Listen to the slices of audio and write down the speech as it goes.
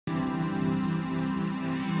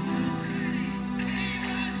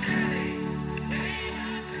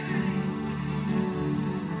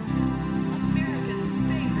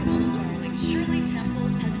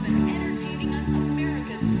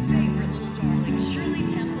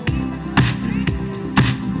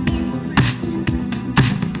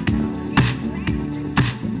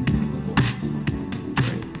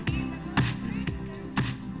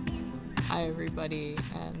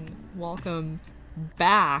Welcome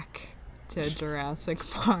back to Jurassic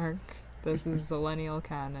Park. This is Zillennial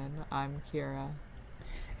Canon. I'm Kira.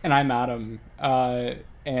 And I'm Adam.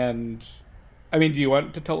 And I mean, do you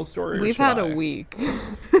want to tell a story? We've had a week.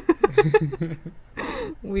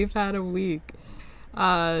 We've had a week.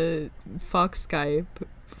 Fuck Skype.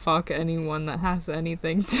 Fuck anyone that has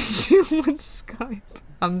anything to do with Skype.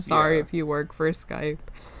 I'm sorry if you work for Skype.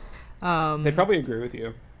 They probably agree with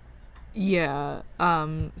you. Yeah.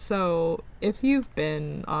 So if you've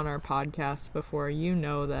been on our podcast before, you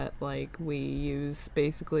know that like we use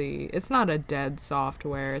basically, it's not a dead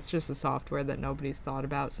software, it's just a software that nobody's thought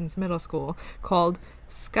about since middle school called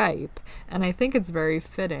Skype. And I think it's very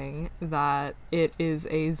fitting that it is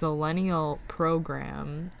a Zillennial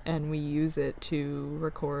program and we use it to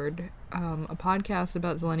record a podcast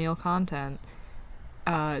about Zillennial content.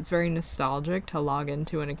 It's very nostalgic to log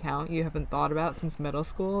into an account you haven't thought about since middle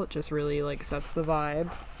school. It just really like sets the vibe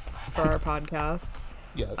for our podcast.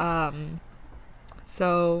 Yes.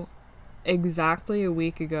 So exactly a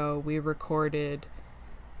week ago we recorded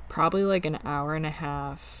probably like an hour and a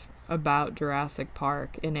half about Jurassic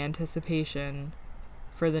Park in anticipation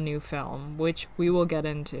for the new film, which we will get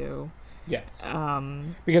into. Yes.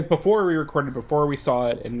 Because before we saw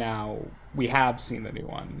it, and now we have seen the new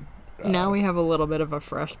one. Now we have a little bit of a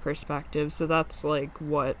fresh perspective, so that's like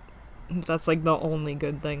the only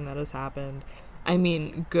good thing that has happened. I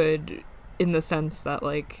mean, good in the sense that,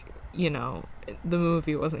 like, you know, the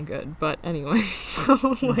movie wasn't good, but anyway,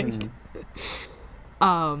 so, like,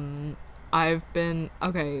 I've been,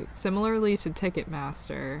 similarly to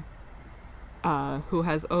Ticketmaster, who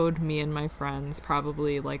has owed me and my friends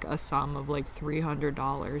probably like a sum of like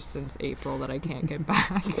 $300 since April that I can't get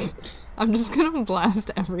back. I'm just gonna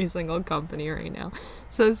blast every single company right now.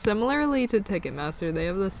 So similarly to Ticketmaster, they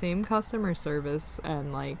have the same customer service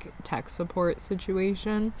and like tech support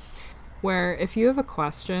situation where if you have a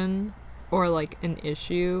question or like an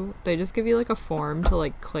issue, they just give you like a form to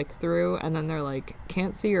like click through, and then they're like,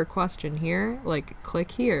 can't see your question here, like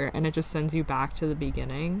click here, and it just sends you back to the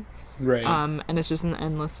beginning. Right. And it's just an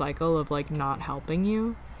endless cycle of like not helping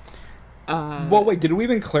you. Well, wait, did we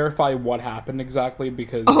even clarify what happened exactly?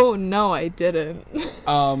 Because oh no, I didn't.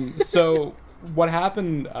 So what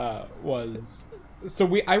happened was, so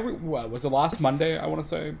was it last Monday? I want to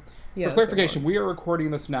say. Yes, for clarification, we are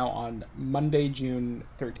recording this now on Monday, June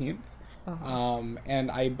 13th. And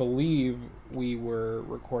I believe we were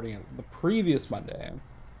recording it the previous Monday.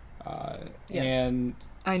 Yes. And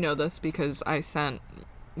I know this because I sent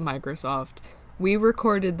Microsoft. We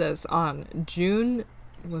recorded this on June,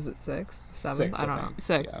 was it 6th? 7th? I don't know.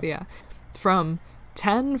 6th, yeah. From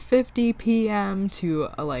 10:50 p.m. to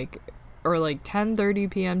like 10:30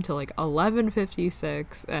 p.m. to like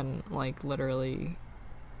 11:56, and like literally,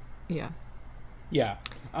 yeah. Yeah.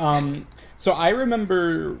 So I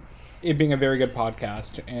remember it being a very good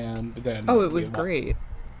podcast, and then it was great.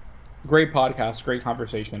 Great podcast, great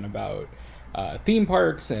conversation about theme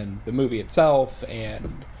parks and the movie itself,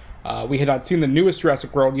 and we had not seen the newest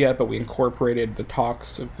Jurassic World yet, but we incorporated the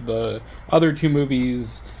talks of the other two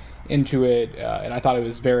movies into it, and I thought it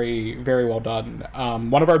was very, very well done.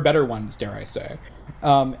 One of our better ones, dare I say.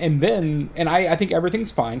 And I think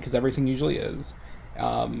everything's fine, because everything usually is.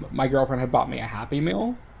 My girlfriend had bought me a Happy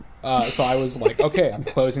Meal, so I was like, okay, I'm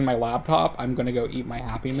closing my laptop, I'm going to go eat my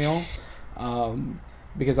Happy Meal.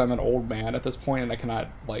 Because I'm an old man at this point and I cannot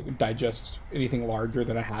like digest anything larger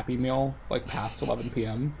than a Happy Meal like past 11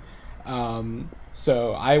 p.m.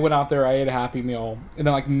 So I went out there, I ate a Happy Meal, and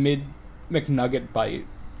then like mid McNugget bite,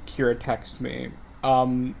 Kira texted me,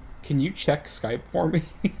 can you check Skype for me?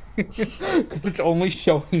 Because it's only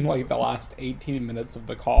showing like the last 18 minutes of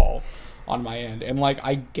the call on my end, and like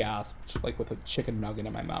I gasped like with a chicken nugget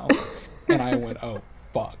in my mouth, and I went, oh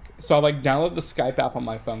fuck. So I like downloaded the Skype app on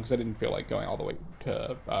my phone because I didn't feel like going all the way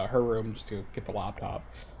to her room just to get the laptop.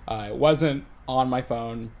 It wasn't on my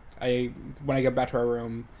phone. When I get back to our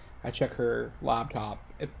room, I check her laptop.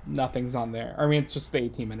 Nothing's on there. I mean, it's just the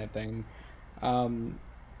 18-minute thing.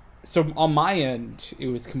 So on my end, it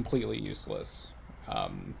was completely useless.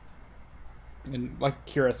 And like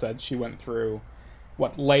Kira said, she went through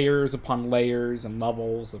layers upon layers and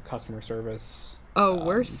levels of customer service. Oh,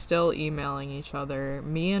 we're still emailing each other.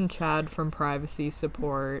 Me and Chad from privacy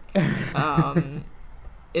support.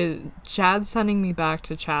 Chad's sending me back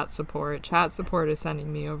to chat support. Chat support is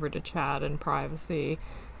sending me over to Chad and privacy.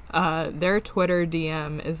 Their Twitter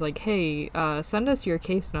DM is like, hey, send us your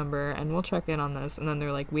case number and we'll check in on this. And then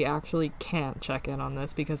they're like, we actually can't check in on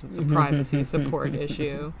this because it's a privacy support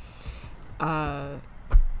issue.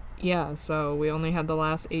 Yeah, so we only had the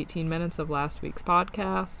last 18 minutes of last week's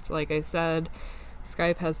podcast. Like I said,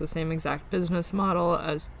 Skype has the same exact business model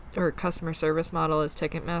as, or customer service model as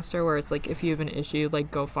Ticketmaster, where it's like, if you have an issue,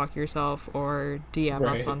 like, go fuck yourself or DM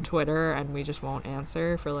us on Twitter and we just won't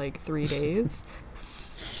answer for like 3 days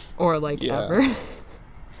or like ever.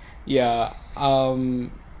 Yeah.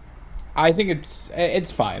 I think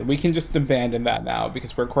it's fine. We can just abandon that now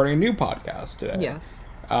because we're recording a new podcast today. Yes.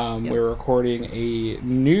 We're recording a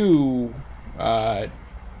new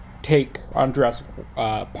take on Jurassic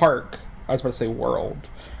Park. I was about to say World.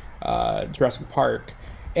 Jurassic Park.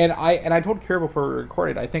 And I told Kira before we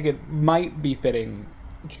recorded, I think it might be fitting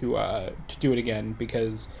to do it again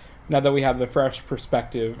because now that we have the fresh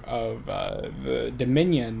perspective of the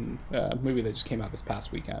Dominion movie that just came out this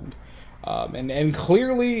past weekend, and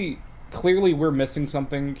clearly we're missing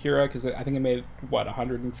something, Kira, because I think it made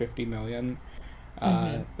 150 million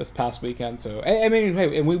this past weekend. So I mean,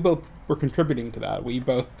 hey, and we both were contributing to that. We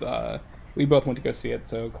both went to go see it.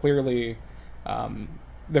 So clearly,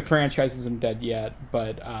 the franchise isn't dead yet.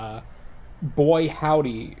 But boy,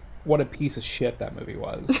 howdy, what a piece of shit that movie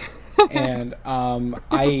was, and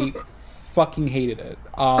I fucking hated it.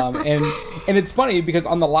 And it's funny because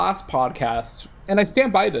on the last podcast. And I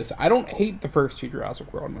stand by this. I don't hate the first 2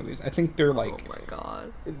 Jurassic World movies. I think they're like... Oh my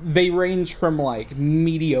god. They range from like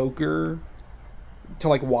mediocre to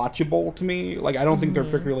like watchable to me. Like I don't think they're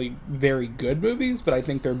particularly very good movies, but I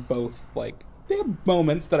think they're both like... They have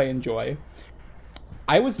moments that I enjoy.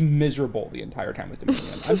 I was miserable the entire time with Dominion.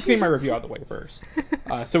 I'm just getting my review out of the way first.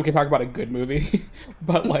 So we can talk about a good movie.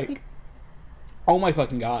 But like... Oh my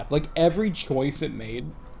fucking god. Like every choice it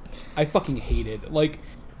made, I fucking hated. Like...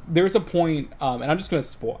 There's a point, and I'm just going to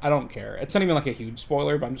spoil... I don't care. It's not even, like, a huge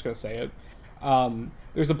spoiler, but I'm just going to say it.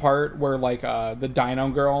 There's a part where, like, the Dino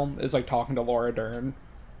girl is, like, talking to Laura Dern,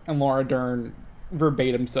 and Laura Dern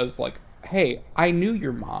verbatim says, like, hey, I knew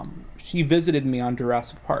your mom. She visited me on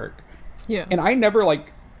Jurassic Park. Yeah. And I never,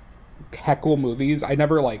 like, heckle movies. I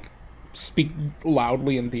never, like, speak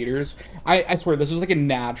loudly in theaters. I swear, this was, like, a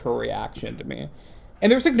natural reaction to me.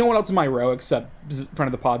 And there's, like, no one else in my row except friend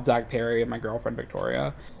of the pod, Zach Perry, and my girlfriend,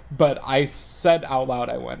 Victoria. But I said out loud,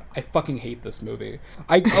 I fucking hate this movie.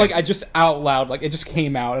 I just out loud, like, it just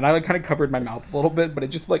came out. And I, like, kind of covered my mouth a little bit, but it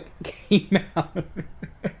just, like, came out.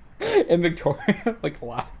 And Victoria, like,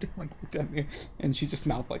 laughed, like, looked at me. And she just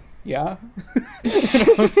mouthed, like, yeah?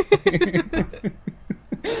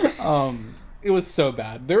 It was so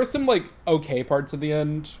bad. There were some, like, okay parts at the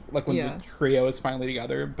end. Like, when the trio is finally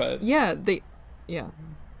together, but... Yeah,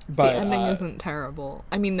 but the ending isn't terrible.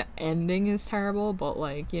 I mean, the ending is terrible, but,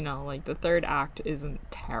 like, you know, like, the third act isn't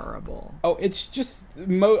terrible. Oh, it's just...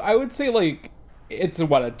 I would say, like, it's, a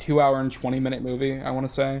 2-hour and 20-minute movie, I want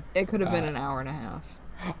to say. It could have been an hour and a half.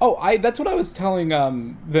 Oh, that's what I was telling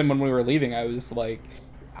them when we were leaving. I was like...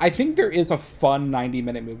 I think there is a fun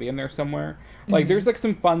 90-minute movie in there somewhere. Like, there's, like,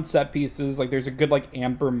 some fun set pieces. Like, there's a good, like,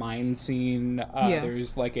 Amber mine scene.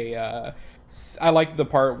 There's, like, a... I like the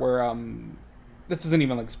part where... This isn't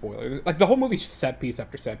even like spoilers. Like the whole movie's just set piece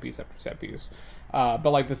after set piece after set piece. But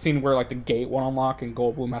like the scene where like the gate won't unlock and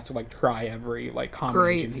Goldblum has to like try every like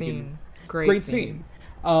combination. Great scene.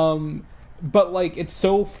 But like it's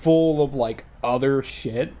so full of like other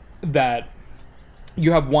shit that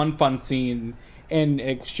you have one fun scene and in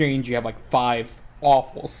exchange you have like 5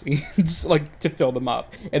 awful scenes like to fill them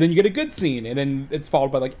up, and then you get a good scene and then it's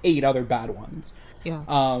followed by like 8 other bad ones.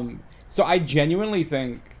 So I genuinely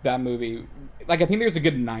think that movie, like, I think there's a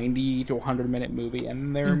good 90 to 100-minute movie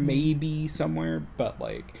in there, maybe somewhere, but,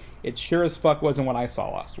 like, it sure as fuck wasn't what I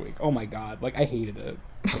saw last week. Oh, my God. Like, I hated it.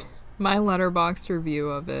 My Letterboxd review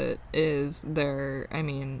of it is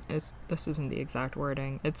this isn't the exact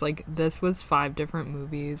wording. It's like, this was 5 different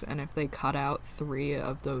movies, and if they cut out 3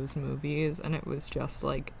 of those movies, and it was just,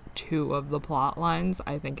 like, 2 of the plot lines,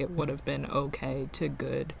 I think it would have been okay to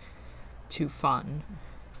good to fun.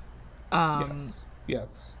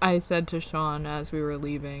 Yes. I said to Sean as we were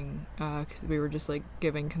leaving, because we were just like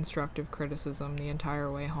giving constructive criticism the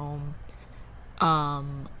entire way home.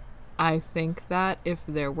 I think that if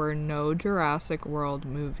there were no Jurassic World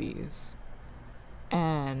movies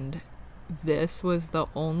and this was the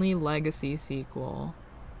only legacy sequel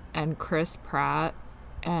and Chris Pratt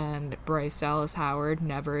and Bryce Dallas Howard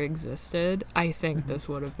never existed, I think this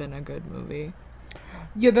would have been a good movie.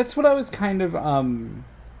 Yeah, that's what I was kind of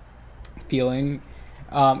feeling,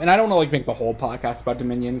 and I don't know, like, make the whole podcast about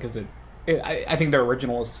Dominion because I think their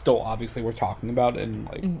original is still obviously worth talking about in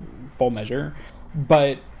like full measure,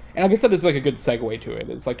 but and I guess that is like a good segue to it.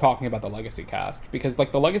 It's like talking about the legacy cast, because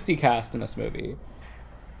like the legacy cast in this movie,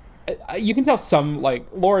 you can tell some, like,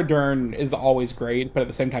 Laura Dern is always great, but at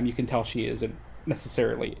the same time you can tell she isn't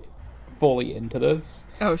necessarily fully into this.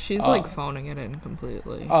 Oh, she's like phoning it in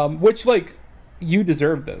completely. Which, like, you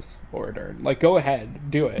deserve this, Laura Dern. Like, go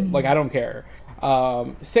ahead, do it. Like, I don't care.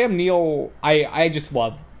 Sam Neill, I just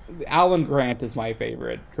love. Alan Grant is my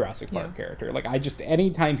favorite Jurassic Park character. Like,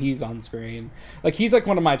 anytime he's on screen, like, he's like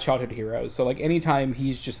one of my childhood heroes. So, like, anytime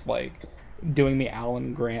he's just like doing the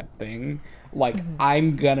Alan Grant thing, like,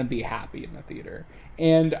 I'm gonna be happy in the theater.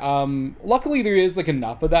 And luckily there is like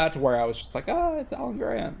enough of that to where I was just like, it's Alan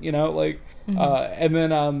Grant, you know, like, and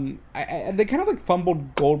then they kind of like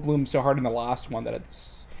fumbled Goldblum so hard in the last one that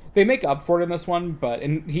they make up for it in this one, but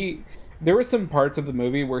there were some parts of the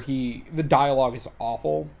movie where the dialogue is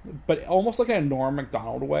awful, but almost like in a Norm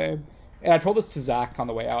Macdonald way. And I told this to Zach on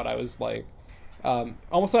the way out. I was like,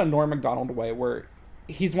 almost in a Norm Macdonald way where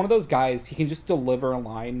he's one of those guys, he can just deliver a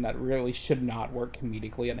line that really should not work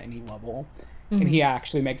comedically at any level. And he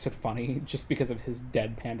actually makes it funny just because of his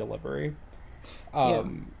deadpan delivery.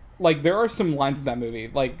 Like, there are some lines in that movie,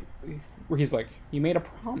 like, where he's like, you made a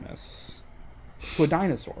promise to a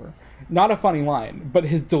dinosaur. Not a funny line, but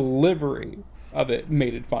his delivery of it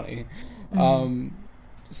made it funny.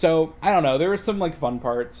 So, I don't know. There were some, like, fun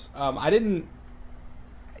parts.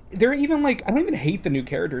 They're even, like, I don't even hate the new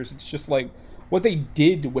characters. It's just, like, what they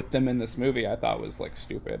did with them in this movie I thought was, like,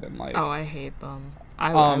 stupid and, like... Oh, I hate them.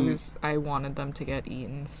 I wanted them to get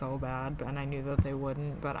eaten so bad, and I knew that they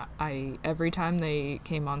wouldn't, but every time they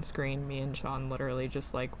came on screen, me and Sean literally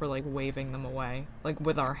just, like, were, like, waving them away, like,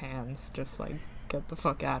 with our hands, just, like, get the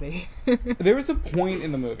fuck out of here. There was a point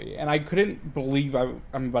in the movie, and I couldn't believe I'm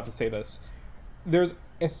about to say this. There's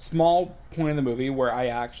a small point in the movie where I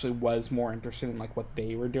actually was more interested in, like, what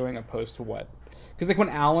they were doing opposed to what... Because, like, when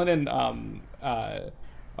Alan and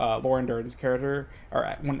Lauren Dern's character,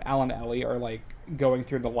 or when Alan and Ellie are, like, going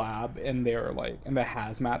through the lab and they're, like, in the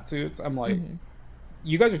hazmat suits, I'm like,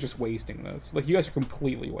 you guys are just wasting this. Like, you guys are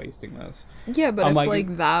completely wasting this. Yeah, but if,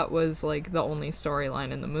 like, that was, like, the only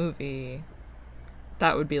storyline in the movie,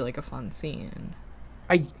 that would be, like, a fun scene.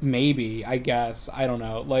 I guess. I don't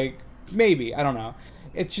know. Like, maybe. I don't know.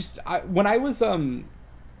 It's just, when I was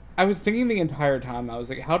thinking the entire time, I was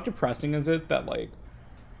like, how depressing is it that, like,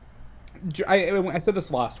 I said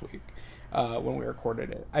this last week when we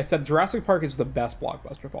recorded it. I said Jurassic Park is the best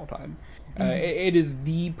blockbuster of all time. It is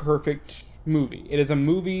the perfect movie. It is a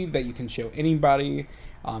movie that you can show anybody.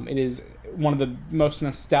 It is one of the most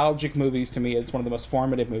nostalgic movies to me. It's one of the most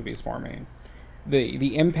formative movies for me.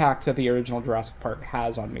 The impact that the original Jurassic Park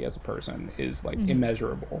has on me as a person is, like,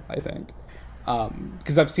 immeasurable, I think.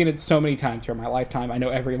 Because I've seen it so many times throughout my lifetime. I know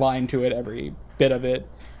every line to it, every bit of it.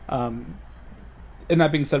 And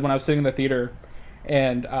that being said, when I was sitting in the theater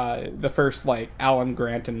and the first, like, Alan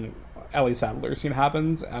Grant and Ellie Sattler scene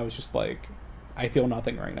happens, I was just like, I feel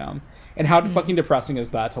nothing right now. And how fucking depressing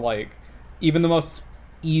is that to, like, even the most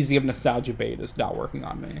easy of nostalgia bait is not working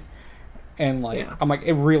on me. And, like, I'm like,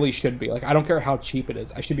 it really should be. Like, I don't care how cheap it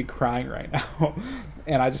is. I should be crying right now.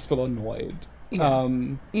 And I just feel annoyed. Yeah.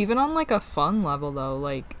 Even on, like, a fun level, though,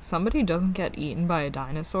 like, somebody doesn't get eaten by a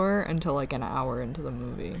dinosaur until, like, an hour into the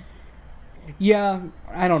movie. Yeah,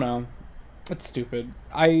 I don't know. It's stupid.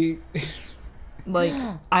 I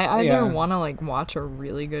either want to, like, watch a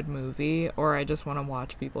really good movie, or I just want to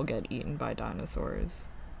watch people get eaten by dinosaurs.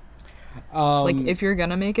 Like, if you're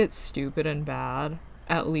gonna make it stupid and bad,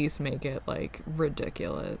 at least make it, like,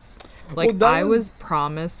 ridiculous. Like, I was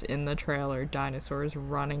promised in the trailer dinosaurs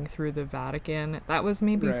running through the Vatican. That was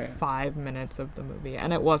maybe 5 minutes of the movie,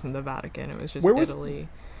 and it wasn't the Vatican, it was just Italy.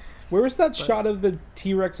 Where was that shot of the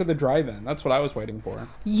T-Rex at the drive-in? That's what I was waiting for.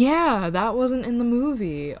 Yeah, that wasn't in the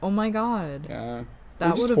movie. Oh my god. Yeah.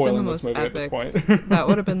 That would have been the most epic. That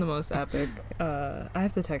would have been the most epic. I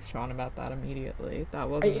have to text Sean about that immediately. That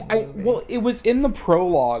wasn't in the movie. Well, it was in the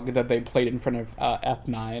prologue that they played in front of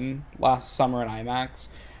F9 last summer in IMAX.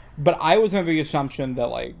 But I was under the assumption that,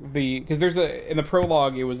 like, because in the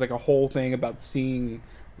prologue, it was like a whole thing about seeing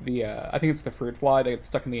I think it's the fruit fly that gets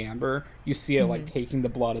stuck in the amber. You see it, like, taking the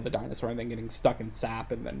blood of the dinosaur and then getting stuck in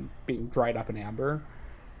sap and then being dried up in amber.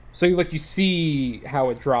 So, like, you see how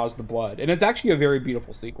it draws the blood. And it's actually a very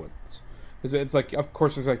beautiful sequence. Because it's, like, of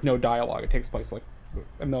course, there's, like, no dialogue. It takes place, like,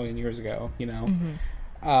 a million years ago, you know?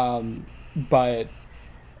 But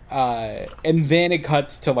and then it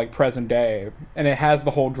cuts to, like, present day. And it has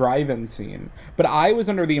the whole drive-in scene. But I was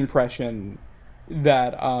under the impression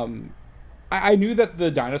that... I knew that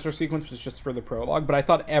the dinosaur sequence was just for the prologue, but I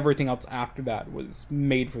thought everything else after that was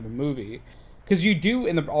made for the movie. Because you do,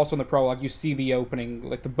 also in the prologue, you see the opening,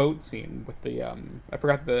 like, the boat scene with the, I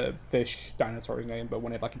forgot the fish dinosaur's name, but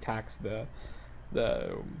when it, like, attacks the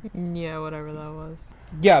The Yeah, whatever that was.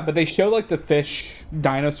 Yeah, but they show like the fish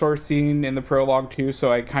dinosaur scene in the prologue too,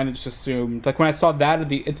 so I kind of just assumed like when I saw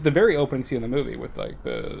that it's the very opening scene of the movie with like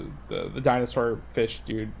the dinosaur fish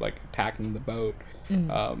dude like attacking the boat,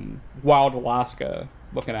 wild Alaska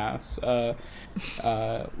looking ass, but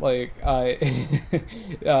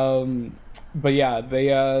yeah,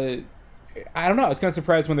 they I don't know. I was kind of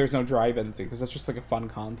surprised when there's no drive-in scene because that's just like a fun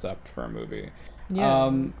concept for a movie.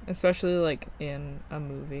 Yeah, especially like in a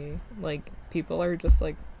movie, like people are just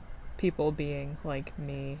like people being like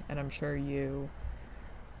me, and I'm sure you,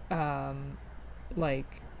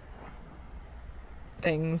 like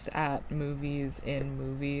things at movies in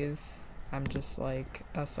movies. I'm just like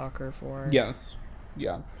a sucker for. Yes,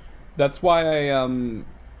 yeah, that's why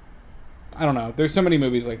I don't know. There's so many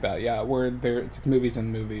movies like that. Yeah, where it's like movies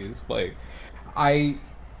and movies. Like I,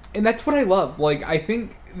 and that's what I love. Like I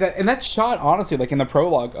think that, and that shot honestly, like in the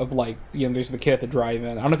prologue of like there's the kid at the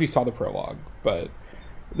drive-in. I don't know if you saw the prologue, but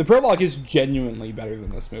the prologue is genuinely better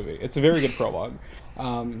than this movie. It's a very good prologue.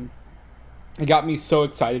 It got me so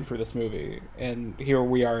excited for this movie, and here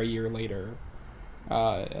we are a year later,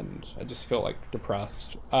 and I just feel like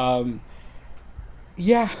depressed.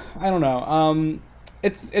 Yeah, I don't know.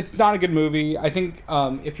 It's not a good movie. I think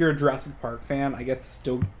if you're a Jurassic Park fan, I guess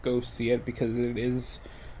still go see it because it is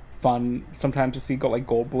fun sometimes to see like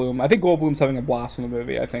Goldblum. I think Goldblum's having a blast in the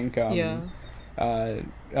movie. I think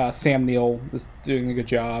Sam Neill is doing a good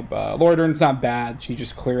job. Laura Dern's not bad. She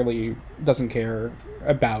just clearly doesn't care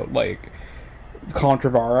about like Colin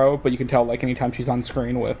Trevorrow, but you can tell like anytime she's on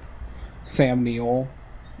screen with Sam Neill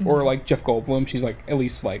or like Jeff Goldblum, she's like at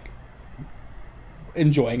least like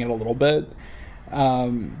enjoying it a little bit.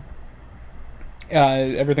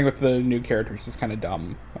 Everything with the new characters is kind of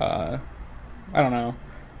dumb. I don't know.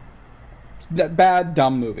 That bad,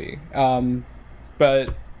 dumb movie.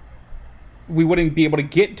 But we wouldn't be able to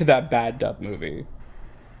get to that bad, dumb movie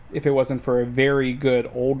if it wasn't for a very good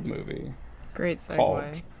old movie. Great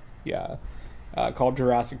segue. Called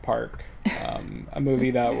Jurassic Park. A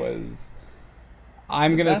movie that was,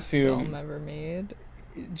 I'm going to assume... best film ever made.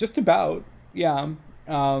 Just about, yeah.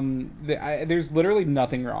 There's literally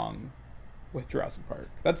nothing wrong with Jurassic Park.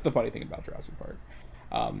 That's the funny thing about Jurassic Park.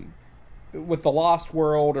 With The Lost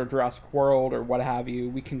World or Jurassic World or what have you,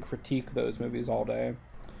 we can critique those movies all day.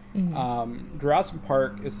 Jurassic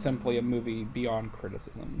Park is simply a movie beyond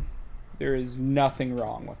criticism. There is nothing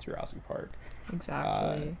wrong with Jurassic Park.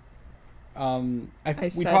 Exactly. I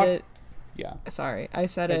said it. Yeah. Sorry, I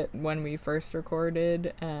said it when we first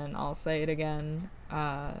recorded, and I'll say it again.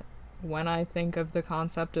 When I think of the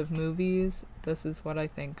concept of movies, this is what I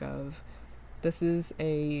think of. This is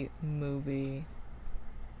a movie.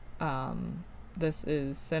 This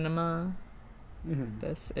is cinema.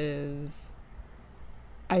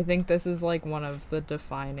 I think this is like one of the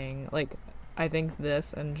defining, like, I think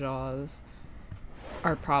this and Jaws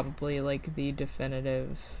are probably like the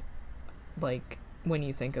definitive, like, when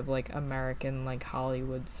you think of like American, like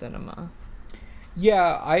Hollywood cinema.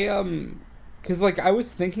 Yeah, because like I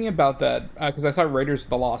was thinking about that because I saw Raiders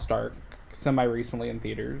of the Lost Ark semi recently in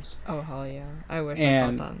theaters. Oh hell yeah! I wish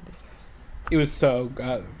I thought that. It was so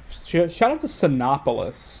shout out to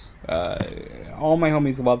Cinépolis. All my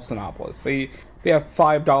homies love Cinépolis. They have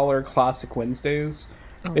 $5 classic Wednesdays.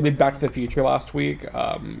 They did Back to the Future last week.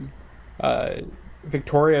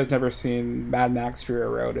 Victoria has never seen Mad Max Fury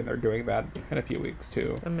Road, and they're doing that in a few weeks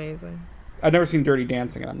too. Amazing. I've never seen Dirty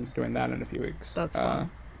Dancing, and I'm doing that in a few weeks. That's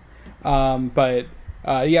fun.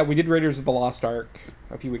 Yeah, we did Raiders of the Lost Ark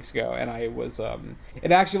a few weeks ago, and I was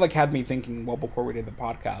it actually like had me thinking well before we did the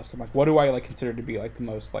podcast. I'm like, what do I like consider to be like the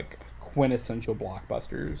most like quintessential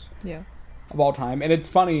blockbusters of all time? And it's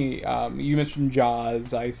funny, you mentioned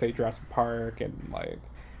Jaws, I say Jurassic Park, and like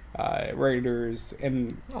Raiders,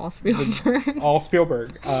 and all Spielberg. All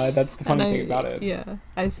Spielberg. That's the funny thing about it. Yeah,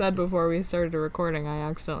 I said before we started recording, I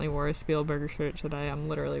accidentally wore a Spielberg shirt today. I'm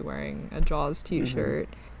literally wearing a Jaws t-shirt.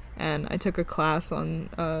 And I took a class on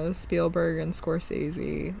Spielberg and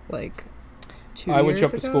Scorsese like 2 years ago. I would show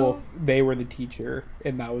up to school. They were the teacher,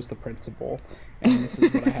 and that was the principal. And this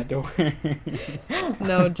is what I had to wear.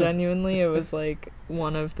 No, genuinely, it was like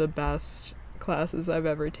one of the best classes I've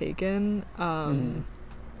ever taken.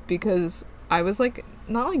 Because I was like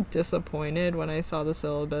not like disappointed when I saw the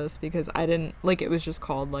syllabus because I didn't like it was just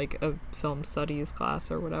called like a film studies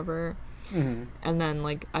class or whatever. And then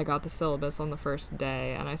like I got the syllabus on the first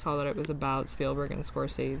day and I saw that it was about Spielberg and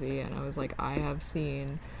Scorsese, and I was like, I have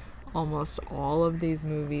seen almost all of these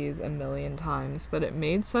movies a million times, but it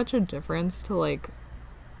made such a difference to like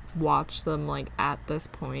watch them like at this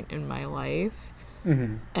point in my life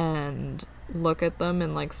and look at them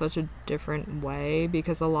in like such a different way,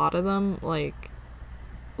 because a lot of them like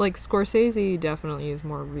Scorsese definitely is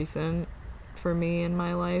more recent for me in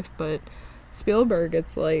my life, but Spielberg,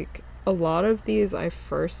 it's like a lot of these I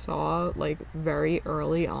first saw like very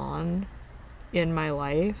early on in my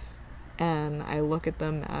life, and I look at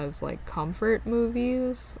them as like comfort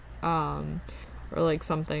movies, or like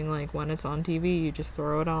something like when it's on TV you just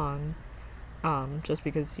throw it on, just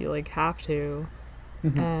because you like have to.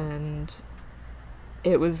 And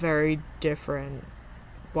it was very different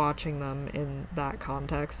watching them in that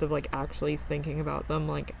context of like actually thinking about them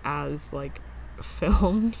like as like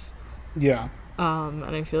films. Yeah. And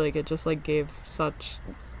I feel like it just like gave such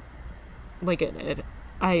like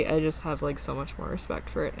I just have like so much more respect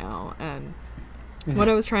for it now. And what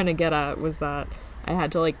I was trying to get at was that I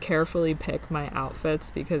had to like carefully pick my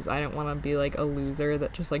outfits because I didn't want to be like a loser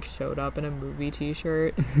that just like showed up in a movie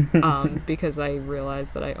t-shirt, because I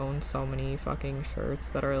realized that I own so many fucking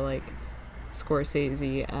shirts that are like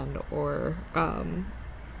Scorsese and or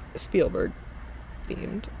Spielberg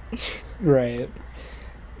themed. Right.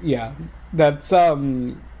 Yeah. That's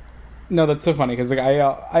no, that's so funny because like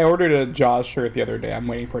I ordered a Jaws shirt the other day. I'm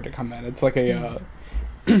waiting for it to come in. It's like a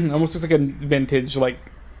almost looks like a vintage like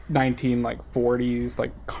 1940s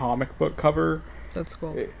like comic book cover. That's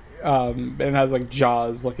cool. And it has like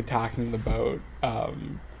Jaws like attacking the boat.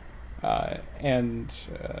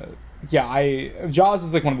 Jaws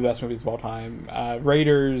is like one of the best movies of all time.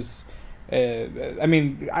 Raiders. I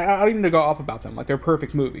mean, I don't even go off about them. Like, they're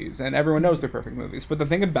perfect movies, and everyone knows they're perfect movies. But the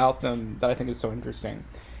thing about them that I think is so interesting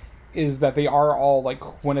is that they are all like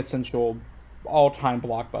quintessential all-time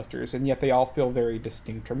blockbusters, and yet they all feel very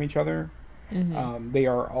distinct from each other. They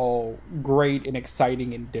are all great and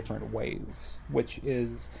exciting in different ways, which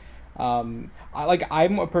is I'm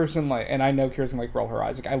a person like, and I know Kirsten like roll her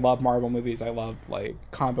eyes, like I love Marvel movies, I love like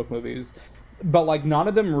comic book movies, but like none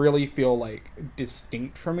of them really feel like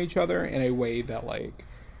distinct from each other in a way that like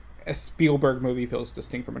a Spielberg movie feels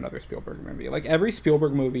distinct from another Spielberg movie. Like every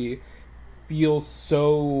Spielberg movie feels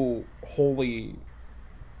so wholly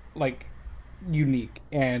like unique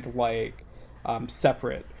and like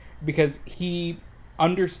separate, because he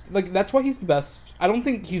like that's why he's the best. I don't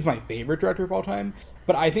think he's my favorite director of all time,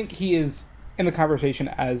 but I think he is in the conversation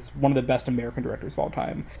as one of the best American directors of all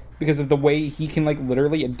time because of the way he can like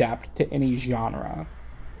literally adapt to any genre.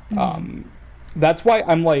 That's why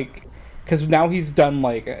I'm like, because now he's done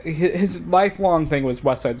like his lifelong thing was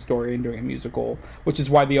West Side Story and doing a musical, which is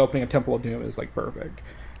why the opening of Temple of Doom is like perfect.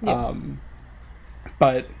 Yep.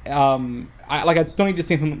 I still need to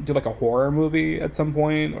see him do like a horror movie at some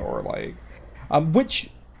point, or like,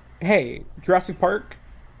 which, hey, Jurassic Park,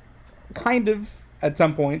 kind of at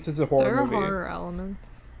some points is a horror movie. There are horror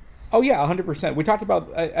elements. Oh yeah, 100%. We talked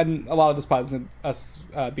about, and a lot of this pod is going to us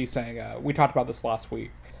be saying, we talked about this last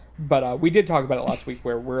week, but we did talk about it last week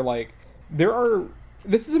where we're like,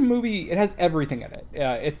 this is a movie, it has everything in it.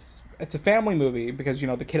 It's a family movie because, you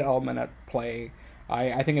know, the kid element at play.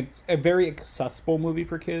 I think it's a very accessible movie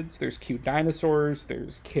for kids. There's cute dinosaurs.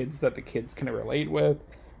 There's kids that the kids can relate with.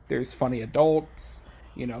 There's funny adults,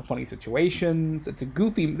 you know, funny situations. It's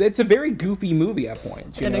a very goofy movie at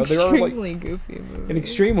points. An extremely goofy movie. An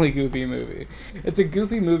extremely goofy movie. It's a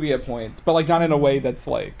goofy movie at points, but like not in a way that's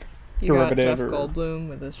like derivative. You got Jeff Goldblum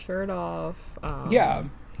with his shirt off. Yeah.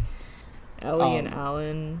 Ellie and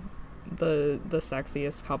Alan, the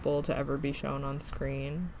sexiest couple to ever be shown on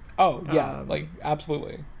screen. Oh, yeah, like,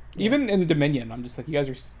 absolutely. Yeah. Even in Dominion, I'm just like, you guys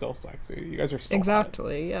are still sexy. You guys are still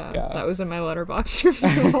exactly, yeah. That was in my Letterboxd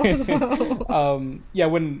review also. Yeah,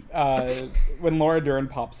 when Laura Dern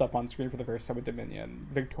pops up on screen for the first time with Dominion,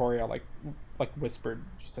 Victoria, like whispered,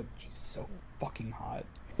 she said, she's so fucking hot.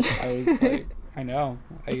 I was like, I know.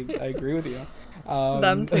 I agree with you.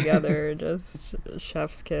 Them together, just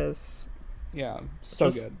chef's kiss. Yeah, so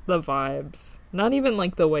just good. The vibes. Not even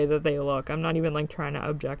like the way that they look. I'm not even like trying to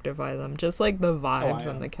objectify them. Just like the vibes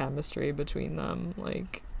and the chemistry between them.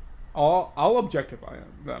 Like, I'll objectify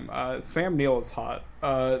them. Sam Neill is hot.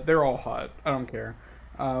 They're all hot. I don't care.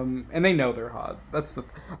 And they know they're hot.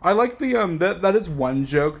 I like the that is one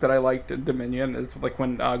joke that I liked in Dominion is like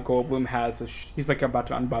when Goldblum has he's like about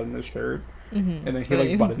to unbutton his shirt. And then he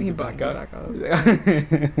like buttons it back up.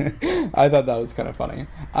 I thought that was kind of funny.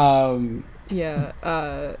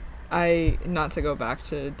 I not to go back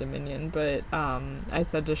to Dominion, but I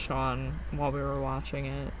said to Sean while we were watching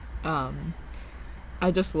it,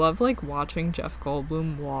 I just love like watching Jeff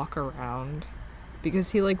Goldblum walk around,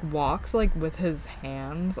 because he like walks like with his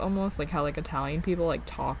hands, almost like how like Italian people like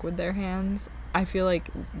talk with their hands. I feel like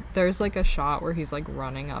there's like a shot where he's like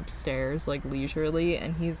running upstairs like leisurely,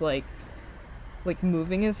 and he's like like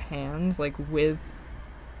moving his hands like with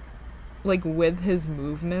his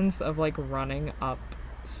movements of like running up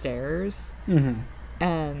stairs.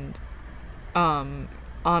 And on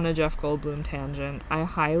a Jeff Goldblum tangent, I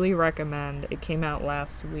highly recommend, it came out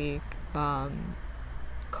last week,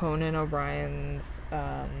 Conan O'Brien's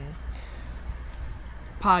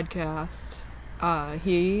podcast.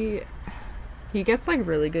 He gets like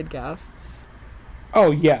really good guests.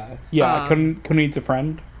 Oh yeah. Couldn't needs a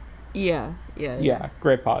friend. Yeah.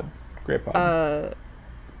 Great pod.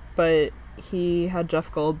 But he had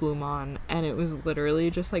Jeff Goldblum on, and it was literally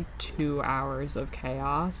just like 2 hours of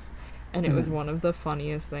chaos, and it was one of the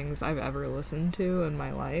funniest things I've ever listened to in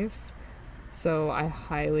my life. So I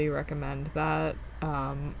highly recommend that.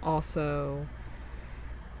 Also,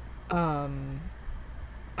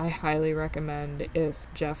 I highly recommend, if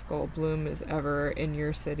Jeff Goldblum is ever in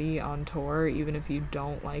your city on tour, even if you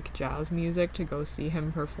don't like jazz music, to go see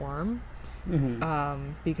him perform.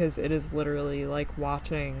 Because it is literally like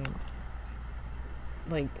watching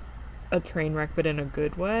like a train wreck, but in a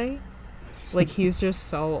good way. Like, he's just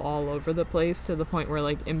so all over the place, to the point where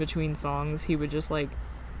like in between songs he would just like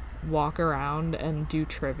walk around and do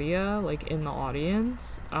trivia like in the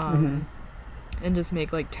audience, and just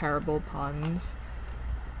make like terrible puns.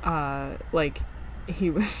 Like he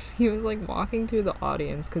was like walking through the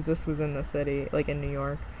audience, because this was in the city, like in New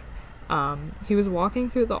York. He was walking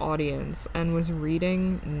through the audience and was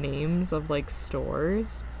reading names of like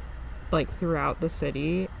stores like throughout the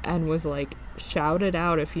city, and was like, shout it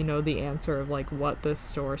out if you know the answer of like what this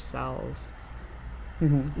store sells.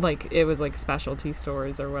 Like it was like specialty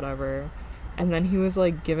stores or whatever. And then he was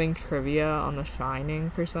like giving trivia on The Shining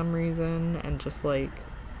for some reason, and just like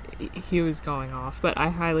he was going off. But I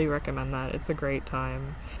highly recommend that. It's a great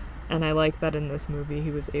time. And I like that in this movie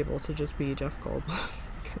he was able to just be Jeff Goldblum.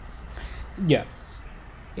 Yes.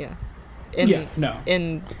 Yeah.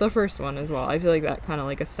 In the first one as well, I feel like that kind of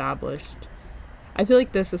like established, I feel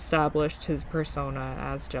like this established his persona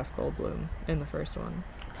as Jeff Goldblum in the first one.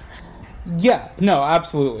 Yeah, no,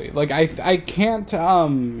 absolutely. Like, I can't,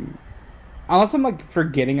 unless I'm like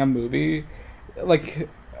forgetting a movie like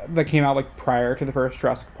that came out like prior to the first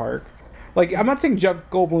Jurassic Park. Like, I'm not saying Jeff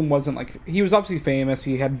Goldblum wasn't like, he was obviously famous,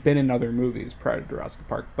 he had been in other movies prior to Jurassic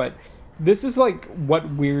Park, but this is like what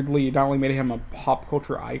weirdly not only made him a pop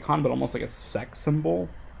culture icon, but almost like a sex symbol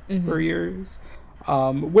for years.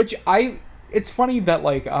 Which it's funny that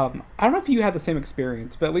like, I don't know if you had the same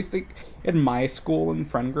experience, but at least like in my school and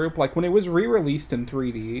friend group, like when it was re-released in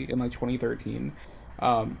 3D in like 2013,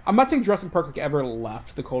 I'm not saying Jurassic Park like ever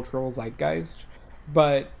left the cultural zeitgeist,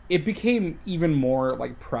 but it became even more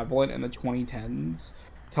like prevalent in the 2010s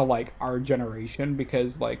to like our generation,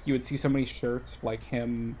 because like you would see so many shirts of, like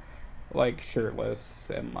him like shirtless,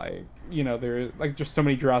 and like, you know, there like just so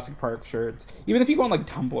many Jurassic Park shirts. Even if you go on like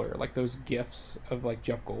Tumblr, like those gifs of like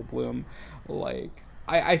Jeff Goldblum, like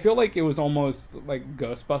I feel like it was almost like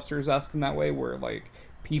Ghostbusters-esque in that way, where like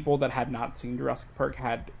people that had not seen Jurassic Park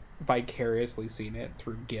had vicariously seen it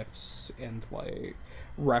through gifs and like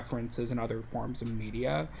references and other forms of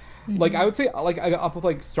media. Like I would say like up with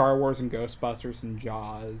like Star Wars and Ghostbusters and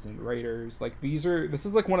Jaws and Raiders, like this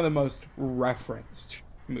is like one of the most referenced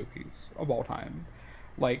movies of all time.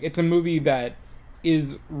 Like, it's a movie that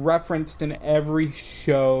is referenced in every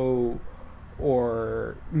show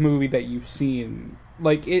or movie that you've seen.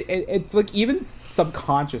 Like it's like even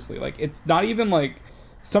subconsciously, like it's not even like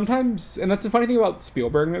sometimes, and that's the funny thing about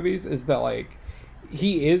Spielberg movies, is that like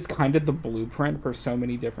he is kind of the blueprint for so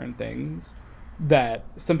many different things that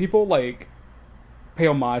some people like pay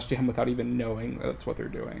homage to him without even knowing that's what they're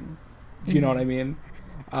doing. You know what I mean?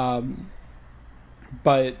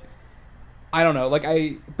 But I don't know, like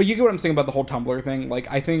but you get what I'm saying about the whole Tumblr thing. Like,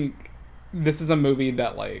 I think this is a movie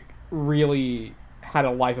that like really had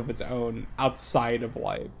a life of its own outside of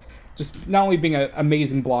like just not only being an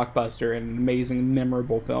amazing blockbuster and an amazing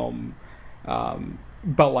memorable film,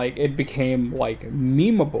 but like it became like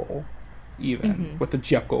memeable even with the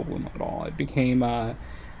Jeff Goldblum of it all. It became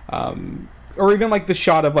or even like the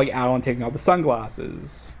shot of like Alan taking off the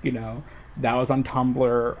sunglasses, you know, that was on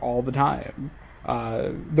Tumblr all the time.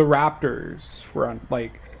 The Raptors were on,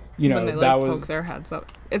 like, you know, when they, like, that was poke their heads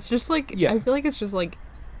up. It's just like, I feel like it's just like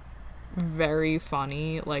very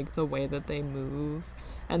funny, like the way that they move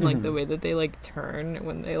and like the way that they like turn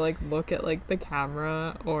when they like look at like the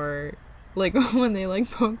camera, or like when they like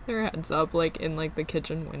poke their heads up like in like the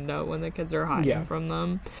kitchen window when the kids are hiding from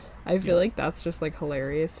them. I feel like that's just like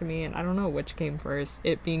hilarious to me, and I don't know which came first,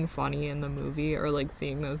 it being funny in the movie or like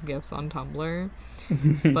seeing those gifs on Tumblr.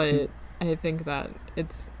 But I think that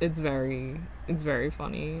it's very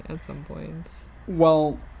funny at some points.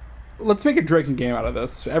 Well, let's make a drinking game out of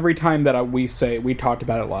this. Every time that we say we talked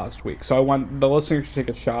about it last week, so I want the listeners to take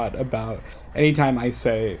a shot about anytime I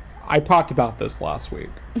say I talked about this last week.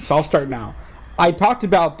 So I'll start now. I talked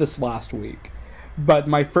about this last week, but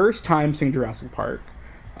my first time seeing Jurassic Park,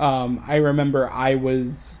 I remember I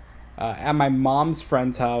was at my mom's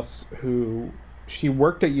friend's house who she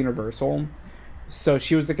worked at Universal. So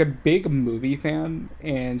she was like a big movie fan,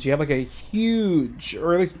 and she had like a huge,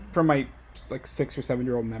 or at least from my like 6 or 7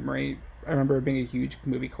 year old memory, I remember it being a huge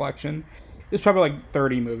movie collection. It was probably like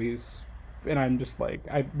 30 movies, and I'm just like,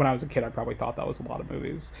 when I was a kid, I probably thought that was a lot of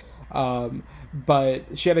movies.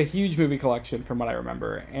 But she had a huge movie collection from what I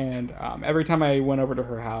remember, and every time I went over to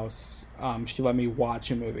her house, she let me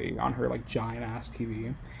watch a movie on her like giant ass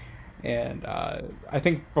TV. And I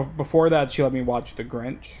think before that, she let me watch The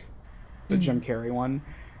Grinch, the Jim Carrey one.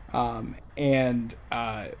 And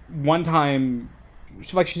one time,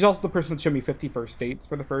 she's also the person that showed me 50 First Dates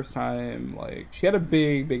for the first time. Like, she had a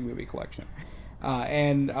big movie collection.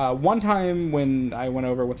 And one time when I went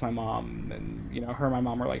over with my mom, and her and my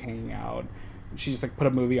mom were like hanging out, she just like put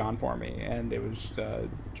a movie on for me, and it was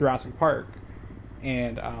Jurassic Park.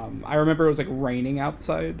 And I remember it was like raining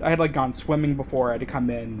outside. I had like gone swimming before. I had to come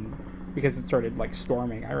in because it started like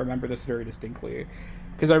storming. I remember this very distinctly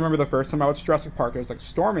because I remember the first time I watched Jurassic Park, it was like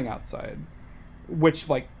storming outside, which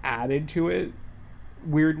like added to it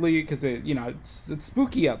weirdly because it's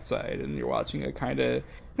spooky outside, and you're watching a kind of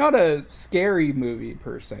not a scary movie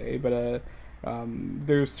per se, but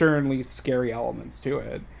there's certainly scary elements to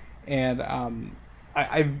it. And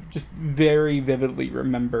I just very vividly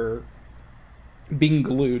remember being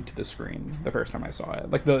glued to the screen the first time I saw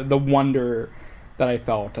it, like the wonder that I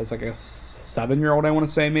felt as like a 7-year-old, I want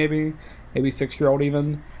to say, maybe 6-year-old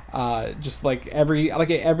even. Just like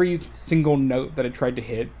every single note that it tried to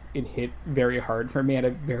hit, it hit very hard for me at a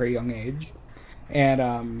very young age.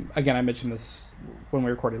 And again, I mentioned this when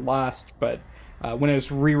we recorded last, but when it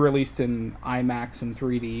was re-released in IMAX and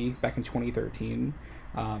 3D back in 2013,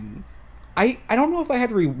 I don't know if I had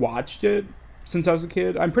rewatched it since I was a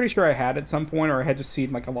kid. I'm pretty sure I had at some point, or I had just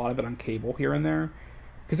seen like a lot of it on cable here and there.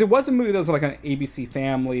 Because it was a movie that was like an ABC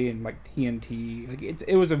Family and like TNT. Like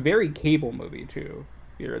it was a very cable movie too,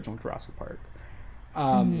 the original Jurassic Park.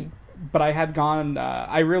 But I had gone.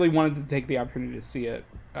 I really wanted to take the opportunity to see it.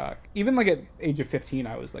 Even like at age of 15,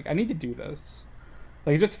 I was like, I need to do this.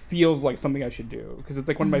 Like it just feels like something I should do because it's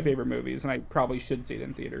like one of my favorite movies, and I probably should see it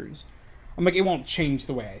in theaters. I'm like, it won't change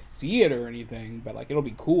the way I see it or anything, but like it'll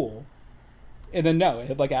be cool. And then no,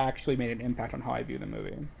 it like actually made an impact on how I view the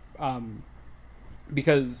movie.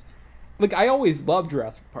 Because like I always loved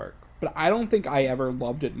Jurassic Park, but I don't think I ever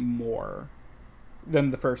loved it more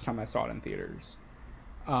than the first time I saw it in theaters.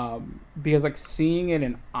 Because like seeing it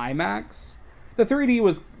in IMAX, the 3D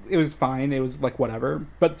was fine, it was like whatever,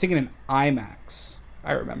 but seeing it in IMAX,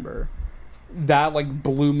 I remember that like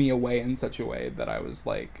blew me away in such a way that I was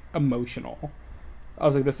like emotional. I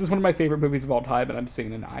was like, this is one of my favorite movies of all time, and I'm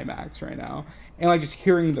seeing it in IMAX right now. And like just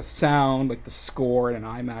hearing the sound, like the score in an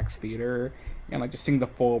IMAX theater, and like just seeing the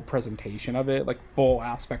full presentation of it, like full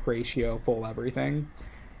aspect ratio, full everything.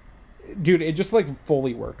 Dude, it just like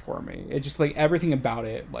fully worked for me. It just like everything about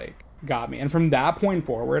it like got me. And from that point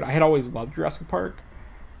forward, I had always loved Jurassic Park,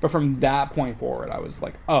 but from that point forward, I was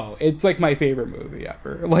like, oh, it's like my favorite movie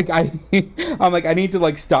ever. Like I'm like, I need to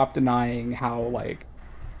like stop denying how like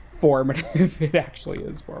formative it actually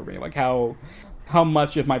is for me. Like how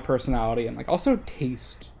much of my personality and like also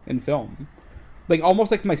taste in film, like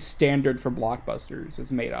almost like my standard for blockbusters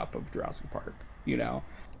is made up of Jurassic Park,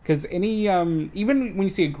 because any even when you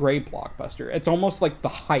see a great blockbuster, it's almost like the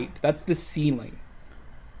height, that's the ceiling,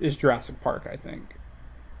 is Jurassic Park. I think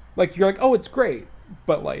like you're like, oh, it's great,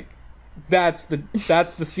 but like that's the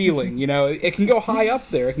ceiling. It can go high up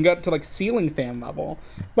there, it can go to like ceiling fan level,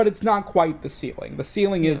 but it's not quite the ceiling. The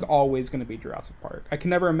ceiling is always going to be Jurassic Park. I can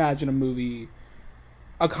never imagine a movie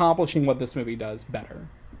accomplishing what this movie does better.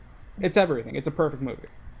 It's everything. It's a perfect movie.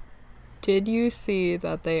 Did you see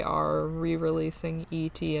that they are re-releasing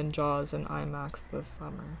E.T. and Jaws in IMAX this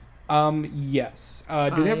summer? Yes.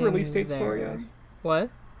 Do they have release dates for it yet? What?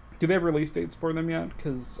 Do they have release dates for them yet?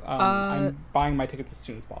 Because I'm buying my tickets as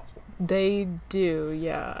soon as possible. They do,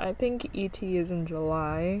 yeah. I think E.T. is in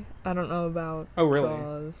July. I don't know about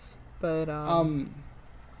Jaws, but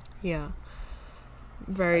yeah.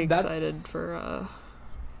 Very excited for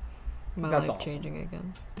my life changing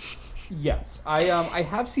again. Yes, I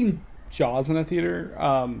have seen Jaws in a theater,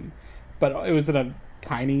 but it was in a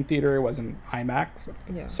tiny theater. It wasn't IMAX.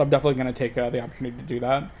 Yeah. So I'm definitely going to take the opportunity to do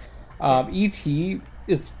that. E.T.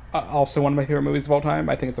 is also one of my favorite movies of all time.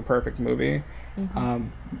 I think it's a perfect movie.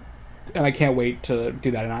 and I can't wait to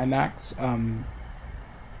do that in IMAX.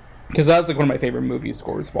 Because that's like one of my favorite movie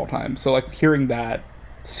scores of all time. So like hearing that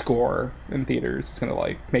score in theaters is gonna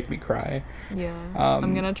like make me cry. Yeah,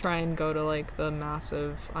 I'm gonna try and go to like the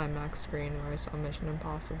massive IMAX screen where I saw Mission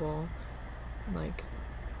Impossible. Like,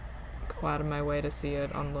 go out of my way to see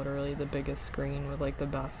it on literally the biggest screen with like the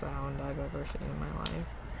best sound I've ever seen in my life.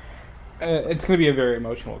 It's gonna be a very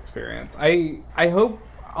emotional experience. I hope,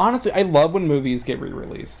 honestly, I love when movies get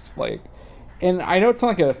re-released. Like, and I know it's not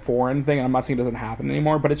like a foreign thing, and I'm not saying it doesn't happen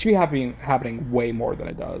anymore, but it should be happening way more than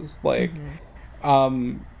it does. Like,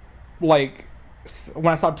 like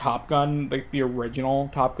when I saw Top Gun, like the original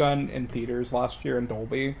Top Gun in theaters last year in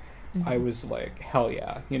Dolby, I was like, hell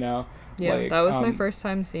yeah, you know? Yeah, like, that was my first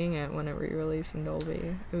time seeing it when it re-released in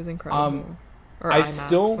Dolby. It was incredible. Or I've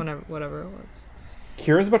IMAX, whatever it was.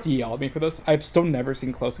 Kira's about to yell at me for this. I've still never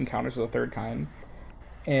seen Close Encounters of the Third Kind.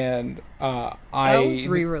 And that was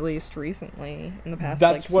re-released recently in the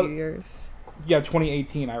past few years. Yeah,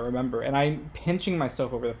 2018, I remember. And I'm pinching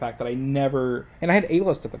myself over the fact that I never... And I had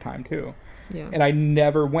A-List at the time, too. Yeah. And I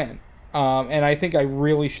never went. And I think I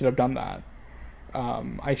really should have done that.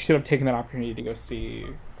 I should have taken that opportunity to go see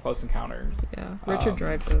Close Encounters. Yeah, Richard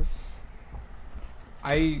Dreyfuss.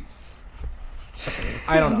 I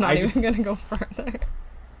don't know. I'm not even going to go further.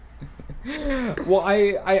 Well,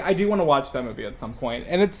 I do want to watch that movie at some point,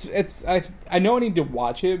 and I know I need to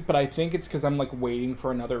watch it, but I think it's because I'm like waiting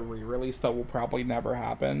for another re-release that will probably never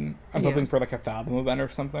happen. I'm hoping for like a Fathom event or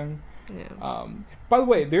something. Yeah. By the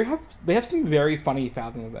way, they have some very funny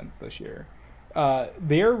Fathom events this year.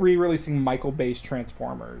 They are re-releasing Michael Bay's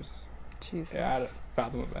Transformers. Jesus. At a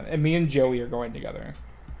Fathom event, and me and Joey are going together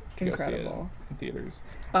to Incredible. go see it in theaters.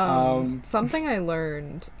 Something I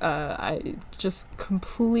learned, I just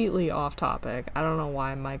completely off topic. I don't know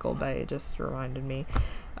why Michael Bay just reminded me,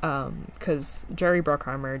 because Jerry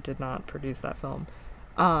Bruckheimer did not produce that film.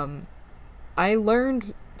 I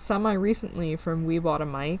learned semi-recently from We Bought a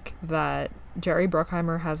Mic that Jerry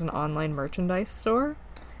Bruckheimer has an online merchandise store.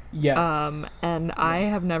 Yes. And yes. I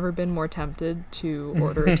have never been more tempted to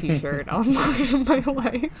order a t-shirt online in my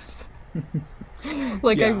life.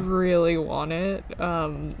 Like, yeah. I really want it.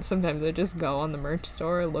 Sometimes I just go on the merch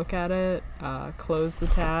store, look at it, close the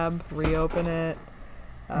tab, reopen it.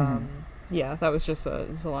 Yeah, that was just a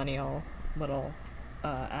zillennial little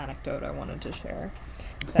anecdote I wanted to share.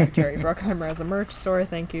 That Jerry Bruckheimer has a merch store.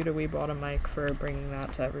 Thank you to We Bought a Mic for bringing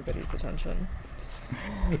that to everybody's attention.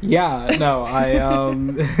 Yeah, no,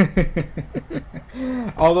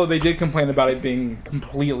 although they did complain about it being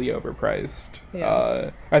completely overpriced.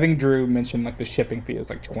 Yeah. I think Drew mentioned like the shipping fee is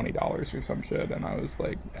like $20 or some shit, and I was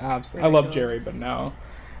like, absolutely. I love Jerry, but no.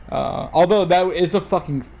 Although that is a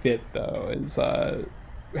fucking fit though, is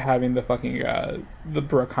having the fucking the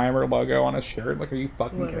Bruckheimer logo on a shirt. Like, are you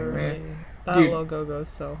fucking kidding me? That Dude, logo goes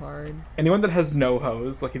so hard. Anyone that has no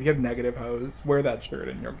hose, like if you have negative hose, wear that shirt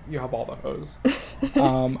and you have all the hose.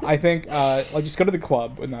 I think like just go to the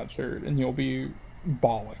club in that shirt and you'll be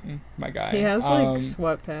bawling, my guy. He has like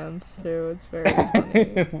sweatpants too. It's very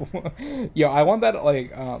funny. Yo, I want that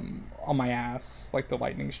like on my ass, like the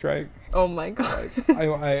lightning strike. Oh my god.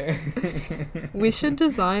 Like, we should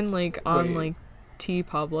design like on like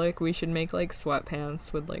TeePublic, we should make like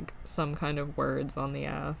sweatpants with like some kind of words on the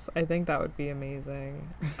ass. I think that would be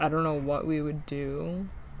amazing. I don't know what we would do.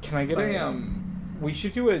 Can I get we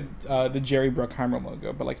should do the Jerry Bruckheimer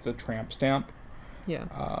logo, but like it's a tramp stamp.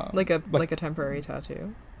 Yeah. Like a temporary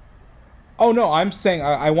tattoo. Oh no, I'm saying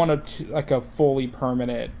I want like a fully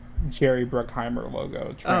permanent Jerry Bruckheimer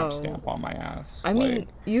logo tramp stamp on my ass. I mean,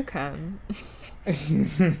 you can.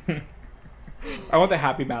 I want the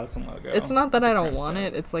Happy Madison logo. It's not that I don't want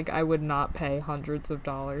it. It's like I would not pay hundreds of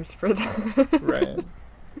dollars for that. Right.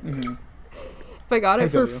 Mm-hmm. If I got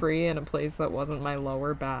it for free in a place that wasn't my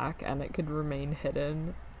lower back and it could remain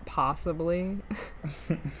hidden, possibly.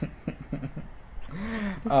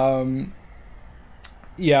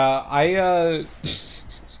 Yeah,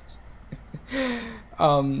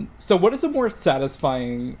 so what is a more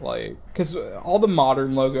satisfying, like, because all the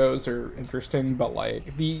modern logos are interesting, but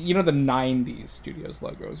like the 90s studios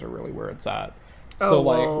logos are really where it's at.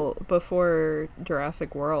 Well, before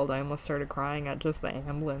Jurassic World, I almost started crying at just the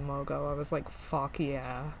Amblin logo. I was like, fuck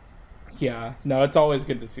yeah. Yeah, no, it's always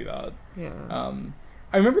good to see that. Yeah.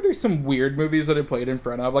 I remember there's some weird movies that I played in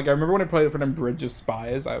front of. Like, I remember when I played in front of Bridge of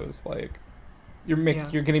Spies, I was like, you're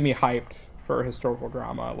getting me hyped for historical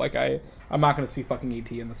drama. Like, I'm not gonna see fucking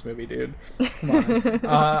E.T. in this movie, dude. Come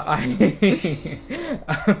on.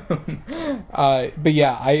 But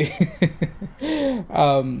yeah,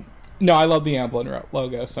 no, I love the Amblin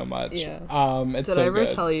logo so much. Yeah. It's Did so I ever good.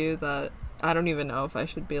 tell you that I don't even know if I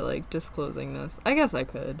should be like disclosing this. I guess I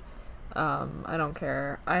could. I don't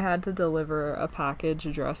care. I had to deliver a package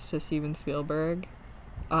addressed to Steven Spielberg,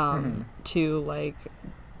 to like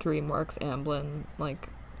DreamWorks Amblin like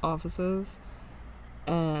offices,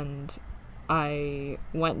 and I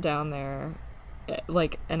went down there,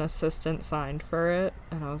 like an assistant signed for it,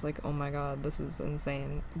 and I was like, oh my god, this is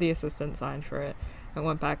insane. The assistant signed for it. I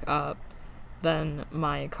went back up. Then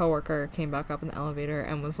my coworker came back up in the elevator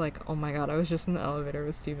and was like, oh my god, I was just in the elevator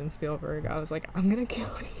with Steven Spielberg. I was like, I'm gonna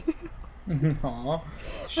kill you. Aw,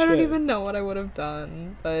 I don't even know what I would have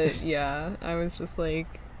done. But yeah, I was just like,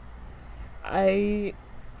 I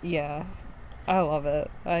love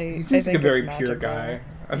it. He seems like a very pure magical. guy.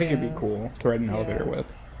 I think it'd be cool to ride in an elevator with.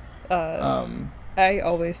 I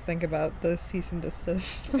always think about the cease and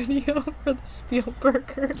desist video for the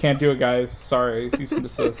Spielbergers. Can't do it, guys. Sorry, cease and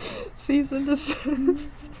desist. Cease and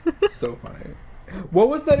desist. So funny. What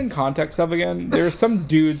was that in context of again? There were some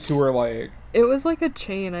dudes who were like... It was like a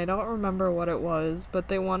chain. I don't remember what it was, but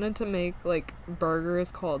they wanted to make like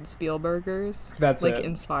burgers called Spielbergers. That's like it.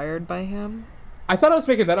 Inspired by him. I thought I was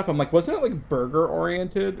making that up. I'm like, wasn't it like burger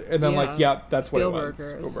oriented? And then like, yep, that's what it was.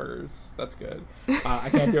 Spielbergers. That's good. I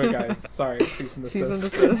can't do it, guys. Sorry, cease and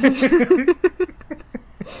desist. Cease and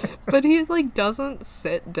desist. But he like doesn't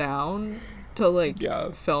sit down to like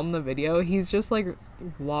film the video. He's just like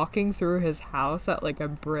walking through his house at like a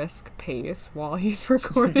brisk pace while he's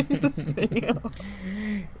recording this video.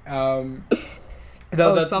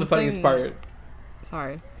 That's the funniest part.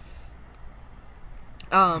 Sorry.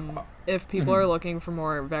 If people are looking for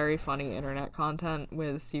more very funny internet content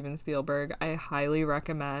with Steven Spielberg, I highly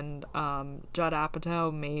recommend Judd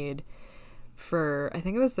Apatow made for, I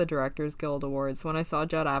think it was the Directors Guild Awards. When I saw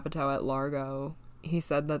Judd Apatow at Largo, he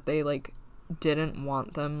said that they like didn't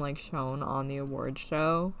want them like shown on the award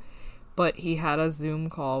show, but he had a Zoom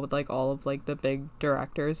call with like all of like the big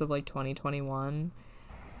directors of like 2021.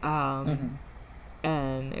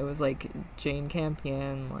 And it was like Jane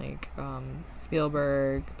Campion, like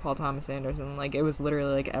Spielberg, Paul Thomas Anderson, like it was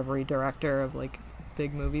literally like every director of like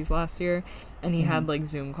big movies last year, and he had like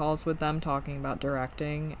Zoom calls with them talking about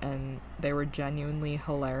directing, and they were genuinely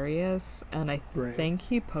hilarious. And I think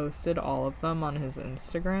he posted all of them on his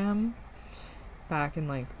Instagram back in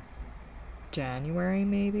like January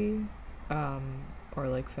maybe, or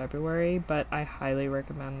like February, but I highly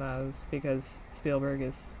recommend those because Spielberg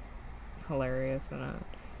is hilarious in it.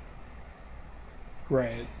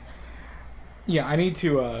 Right. Yeah, I need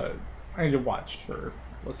to watch or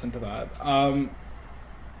listen to that.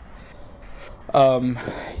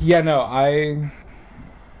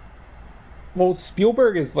 Well,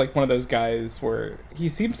 Spielberg is like one of those guys where he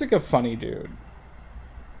seems like a funny dude.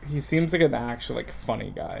 He seems like an actual like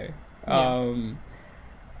funny guy.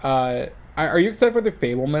 Are you excited for The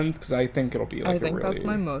Fabelmans? Because I think it'll be like that's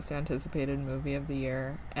my most anticipated movie of the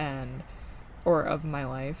year or of my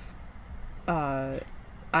life.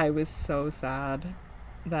 I was so sad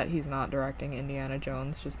that he's not directing Indiana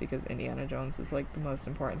Jones, just because Indiana Jones is like the most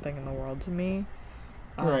important thing in the world to me,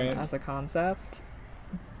 as a concept.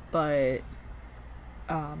 But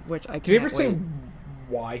which I can't. Did he ever say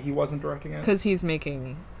why he wasn't directing it? Because he's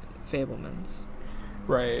making Fabelmans.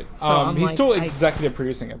 Right. So he's still executive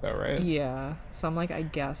producing it though, right? Yeah. So I'm like, I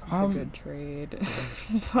guess it's a good trade.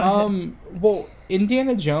 Well,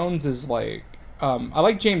 Indiana Jones is like, I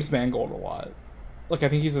like James Mangold a lot. Like, I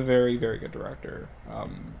think he's a very, very good director.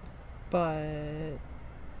 But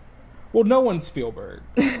well, no one's Spielberg.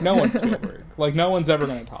 Like, no one's ever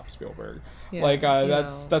gonna top Spielberg. Yeah, like,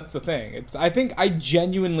 that's the thing. I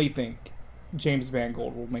genuinely think James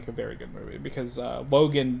Mangold will make a very good movie because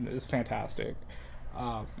Logan is fantastic.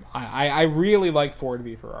 I really like Ford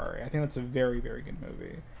v Ferrari. I think that's a very, very good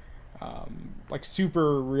movie. Like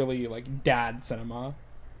super really like dad cinema,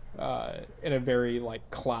 in a very like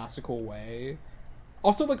classical way.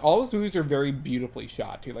 Also, like all his movies are very beautifully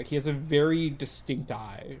shot too. Like he has a very distinct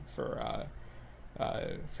eye for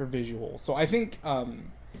visual. So I think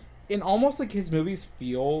in almost like his movies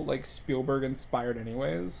feel like Spielberg inspired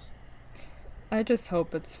anyways. I just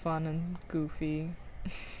hope it's fun and goofy.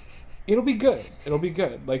 It'll be good.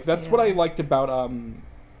 Like, that's what I liked about, I'm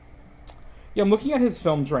looking at his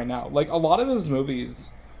films right now. Like, a lot of his movies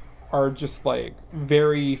are just, like,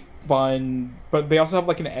 very fun, but they also have,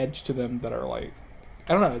 like, an edge to them that are, like,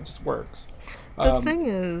 I don't know, it just works. The thing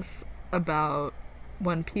is about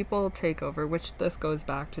when people take over, which this goes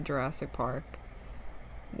back to Jurassic Park,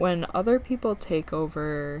 when other people take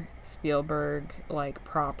over Spielberg, like,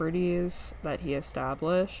 properties that he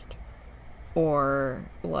established, or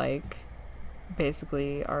like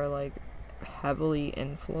basically are like heavily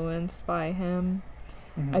influenced by him,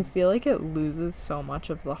 I feel like it loses so much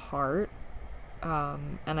of the heart.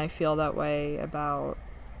 And I feel that way about,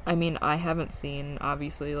 I mean, I haven't seen,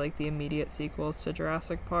 obviously, like, the immediate sequels to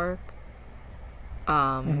Jurassic Park.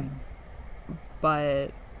 But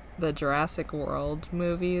the Jurassic World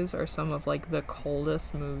movies are some of, like, the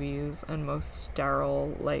coldest movies and most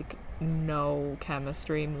sterile, like, no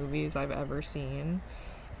chemistry movies I've ever seen.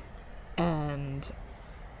 And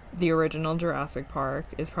the original Jurassic Park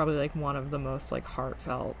is probably, like, one of the most, like,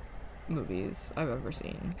 heartfelt movies I've ever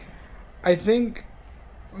seen. I think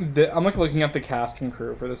I'm like looking at the cast and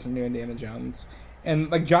crew for this new Indiana Jones,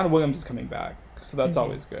 and like John Williams is coming back, so that's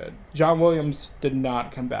always good. John Williams did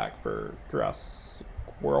not come back for Jurassic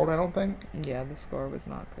World, I don't think. Yeah, the score was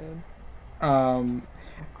not good.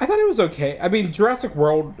 I thought it was okay. I mean, Jurassic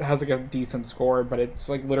World has like a decent score, but it's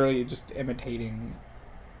like literally just imitating.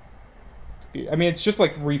 I mean, it's just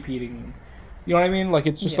like repeating. You know what I mean? Like,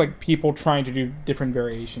 it's just like people trying to do different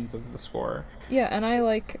variations of the score. Yeah, and I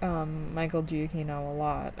like Michael Giacchino a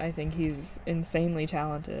lot. I think he's insanely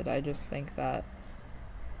talented. I just think that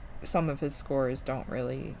some of his scores don't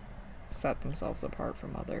really set themselves apart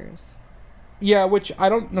from others. Yeah, which I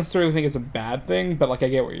don't necessarily think is a bad thing, but, like, I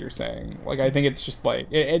get what you're saying. Like, I think it's just, like,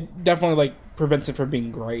 it definitely, like, prevents it from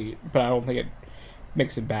being great, but I don't think it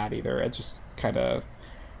makes it bad either. It just kind of...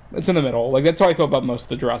 It's in the middle. Like, that's how I feel about most of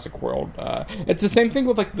the Jurassic World. It's the same thing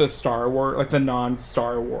with, like, the Star Wars, like, the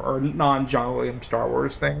non-Star Wars, or non-John Williams Star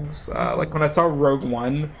Wars things. Like, when I saw Rogue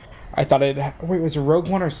One, I thought wait, was it Rogue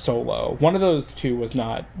One or Solo? One of those two was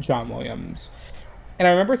not John Williams. And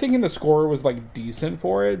I remember thinking the score was, like, decent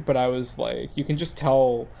for it, but I was, like, you can just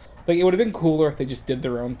tell... Like, it would have been cooler if they just did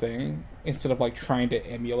their own thing, instead of, like, trying to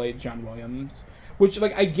emulate John Williams. Which,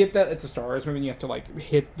 like, I get that it's a Star Wars movie and you have to, like,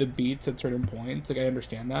 hit the beats at certain points. Like, I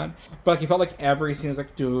understand that. But, like, it felt like every scene was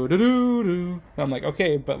like, do-do-do-do. And I'm like,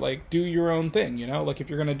 okay, but, like, do your own thing, you know? Like, if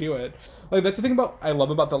you're gonna do it. Like, that's the thing I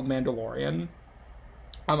love about The Mandalorian.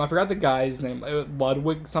 I forgot the guy's name.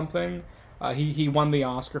 Ludwig something. He won the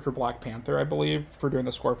Oscar for Black Panther, I believe, for doing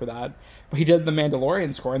the score for that. But he did the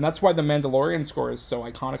Mandalorian score, and that's why the Mandalorian score is so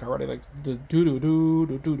iconic already. Like, the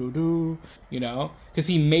do-do-do-do-do-do-do, you know? Because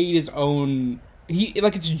he made his own...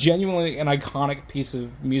 it's genuinely an iconic piece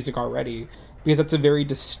of music already, because that's a very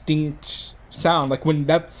distinct sound. Like, when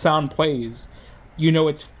that sound plays, you know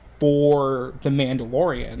it's for the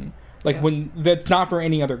Mandalorian. Like, when that's not for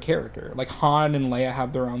any other character. Like, Han and Leia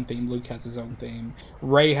have their own theme, Luke has his own theme,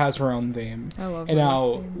 Rey has her own theme. I love and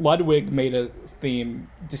now theme. Ludwig made a theme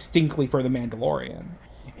distinctly for the Mandalorian.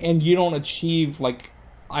 And you don't achieve, like,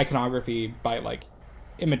 iconography by, like,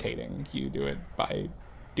 imitating. You do it by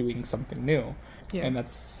doing something new. Yeah. And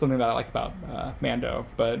that's something that I like about Mando.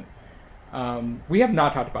 But we have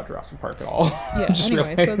not talked about Jurassic Park at all. Yeah,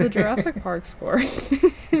 anyway, so the Jurassic Park score.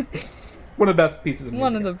 One of the best pieces of music.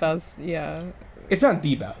 One of the best, yeah. If not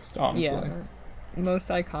the best, honestly. Yeah, most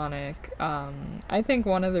iconic. I think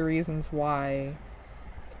one of the reasons why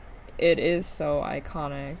it is so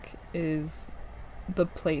iconic is the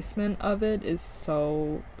placement of it is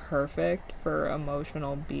so perfect for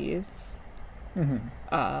emotional beats.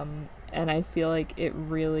 And I feel like it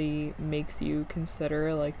really makes you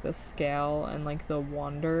consider, like, the scale and, like, the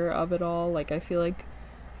wonder of it all. Like, I feel like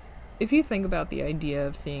if you think about the idea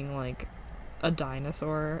of seeing, like, a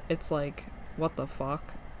dinosaur, it's like, what the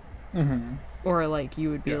fuck? Or, like,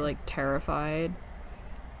 you would be, like, terrified.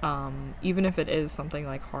 Even if it is something,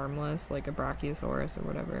 like, harmless, like a brachiosaurus or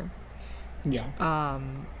whatever. Yeah.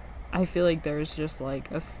 I feel like there's just, like,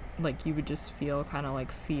 like, you would just feel kind of,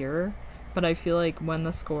 like, fear. But I feel like when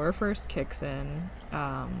the score first kicks in,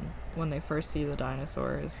 when they first see the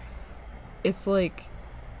dinosaurs, it's like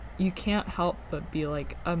you can't help but be,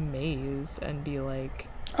 like, amazed and be like,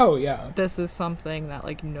 oh yeah, this is something that,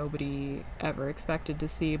 like, nobody ever expected to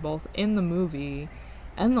see, both in the movie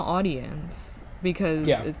and the audience, because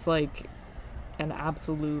it's like an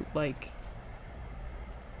absolute, like,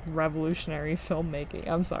 revolutionary filmmaking.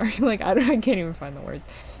 I'm sorry, like, I can't even find the words.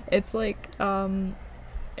 It's like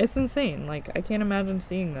it's insane. Like, I can't imagine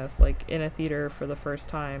seeing this, like, in a theater for the first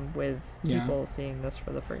time with people seeing this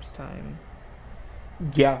for the first time.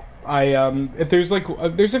 Yeah, if there's, like,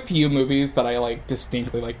 there's a few movies that I, like,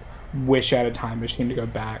 distinctly, like, wish I had a time machine to go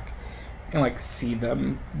back and, like, see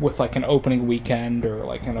them with, like, an opening weekend or,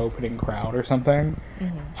 like, an opening crowd or something.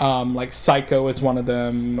 Like, Psycho is one of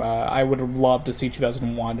them. I would have loved to see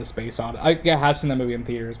 2001: A Space Odyssey. I have seen that movie in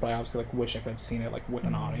theaters, but I obviously, like, wish I could have seen it, like, with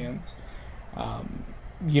an audience.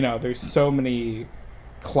 You know, there's so many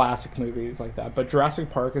classic movies like that, but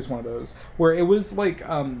Jurassic Park is one of those where it was like,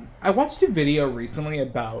 I watched a video recently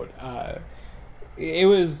about, it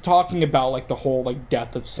was talking about, like, the whole, like,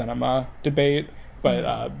 death of cinema debate,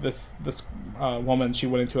 but this woman, she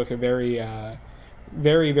went into like a very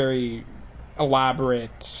very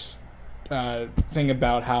elaborate thing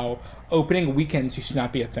about how opening weekends used to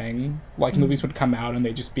not be a thing. Like movies would come out and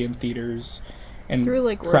they'd just be in theaters and Through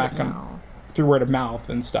like crack word of them mouth. through word of mouth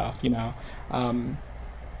and stuff.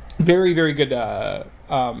 Very very good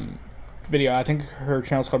video. I think her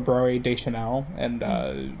channel's called Broe Deschanel, and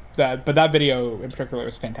that video in particular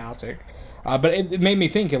was fantastic. But it made me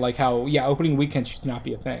think of like how opening weekend should not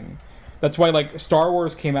be a thing. That's why like Star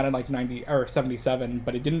Wars came out in like 90 or 77,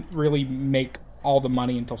 but it didn't really make all the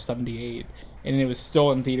money until 78, and it was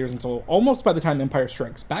still in theaters until almost by the time Empire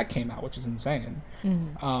Strikes Back came out, which is insane.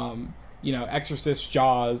 Exorcist,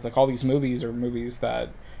 Jaws, like all these movies are movies that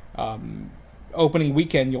opening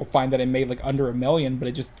weekend you'll find that it made like under $1 million, but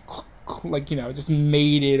it just it just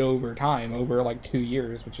made it over time, over like 2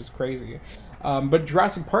 years, which is crazy. But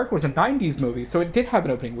Jurassic Park was a 90s movie, so it did have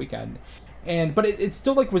an opening weekend. But it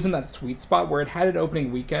still like was in that sweet spot where it had an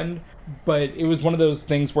opening weekend, but it was one of those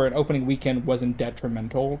things where an opening weekend wasn't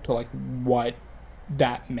detrimental to like what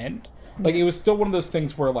that meant. Like it was still one of those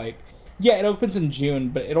things where like, it opens in June,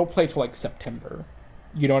 but it'll play till like September.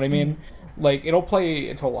 You know what I mean? Like it'll play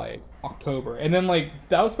until like October, and then like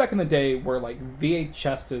that was back in the day where like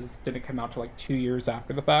VHSs didn't come out till like 2 years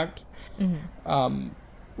after the fact.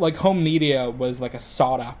 Like home media was like a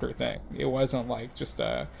sought after thing. It wasn't like just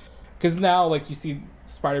a, because now like you see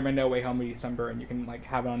Spider-Man No Way Home in December, and you can like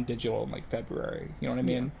have it on digital in like February. You know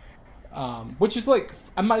what I mean? Which is like,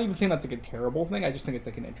 I'm not even saying that's like a terrible thing. I just think it's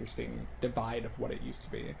like an interesting divide of what it used to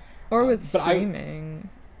be. Or with streaming.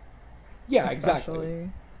 Exactly.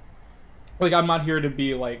 Like, I'm not here to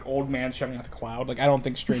be, like, old man shouting at the cloud. Like, I don't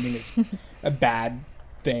think streaming is a bad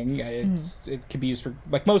thing. It can be used for,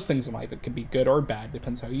 like, most things in life. It can be good or bad.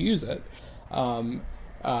 Depends how you use it. But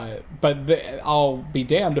I'll be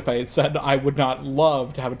damned if I said I would not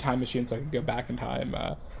love to have a time machine so I could go back in time.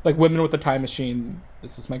 Like, women with a time machine,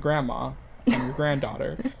 this is my grandma. I'm your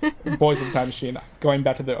granddaughter. Boys with a time machine, going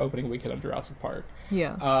back to the opening weekend of Jurassic Park.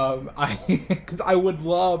 Yeah. Because I would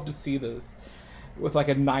love to see this with like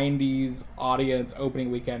a 90s audience,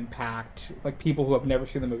 opening weekend packed, like people who have never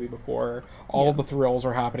seen the movie before. All of the thrills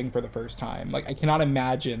are happening for the first time. Like I cannot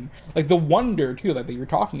imagine, like the wonder too, like that you're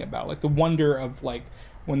talking about, like the wonder of like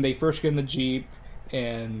when they first get in the Jeep,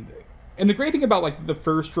 and the great thing about like the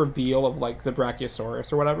first reveal of like the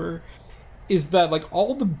Brachiosaurus or whatever is that like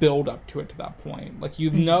all the build up to it to that point, like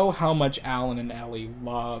you know how much Alan and Ellie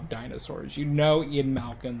love dinosaurs, you know Ian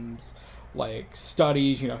Malcolm's like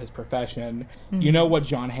studies, you know his profession, you know what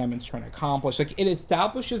John Hammond's trying to accomplish. Like it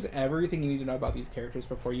establishes everything you need to know about these characters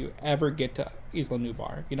before you ever get to Isla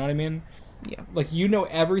Nublar. You know what I mean? Yeah. Like you know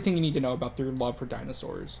everything you need to know about their love for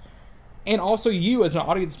dinosaurs, and also you as an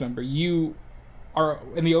audience member, you are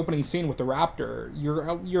in the opening scene with the raptor. You're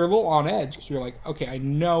a little on edge because you're like, okay, I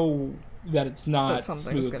know that it's not that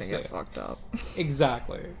something's smooth gonna get fucked up.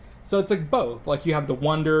 Exactly. So it's like both. Like you have the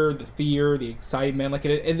wonder, the fear, the excitement. Like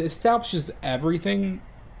it establishes everything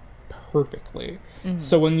perfectly.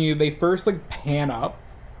 So when they first like pan up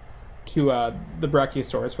to the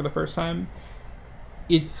Brachiosaurus for the first time,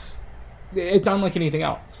 it's unlike anything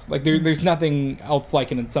else. Like there's nothing else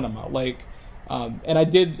like it in cinema. Like, and I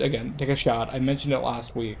did again take a shot. I mentioned it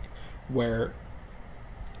last week where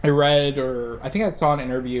I read, or I think I saw an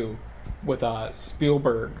interview with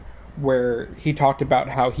Spielberg, where he talked about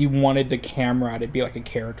how he wanted the camera to be like a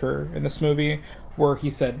character in this movie, where he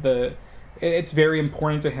said it's very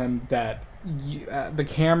important to him that the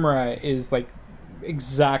camera is like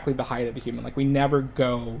exactly the height of the human. Like we never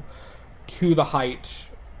go to the height,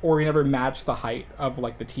 or we never match the height of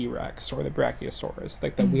like the T-Rex or the Brachiosaurus.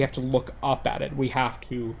 Like that we have to look up at it. We have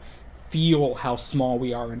to feel how small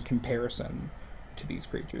we are in comparison to these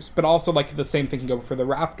creatures. But also like the same thing can go for the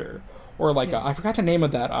raptor. Or like I forgot the name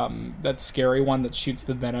of that scary one that shoots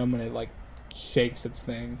the venom and it like shakes its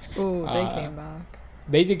thing. Oh, they came back.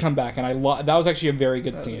 They did come back, and that was actually a very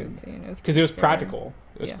good scene because it was scary. practical.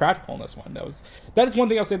 It was practical in this one. That is one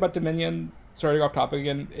thing I'll say about Dominion. Starting off topic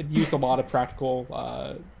again, it used a lot of practical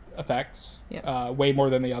effects, way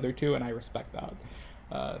more than the other two, and I respect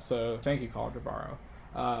that. So thank you, Colin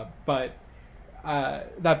Trevorrow. But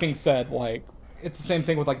that being said, like, it's the same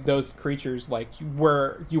thing with like those creatures, like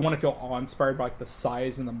where you want to feel awe-inspired by like the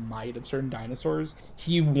size and the might of certain dinosaurs.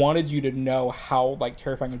 He wanted you to know how like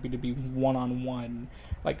terrifying it would be to be one-on-one,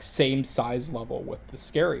 like same size level with the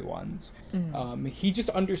scary ones. He just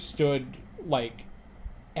understood like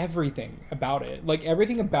everything about it. Like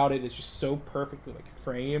everything about it is just so perfectly like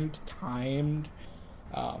framed, timed.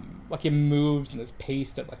 Like it moves and is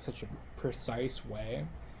paced at like such a precise way.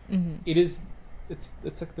 It is it's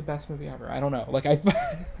like the best movie ever. I don't know. Like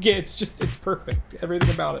yeah, it's perfect.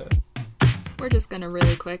 Everything about it. We're just gonna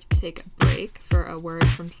really quick take a break for a word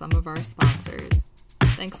from some of our sponsors.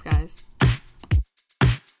 Thanks, guys.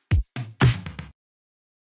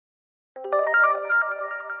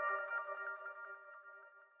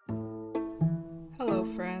 Hello,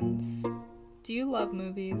 friends. Do you love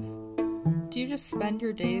movies? Do you just spend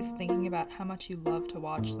your days thinking about how much you love to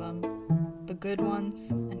watch them? The good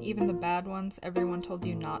ones, and even the bad ones everyone told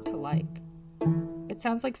you not to like. It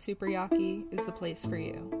sounds like Superyaki is the place for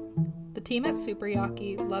you. The team at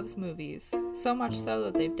Superyaki loves movies, so much so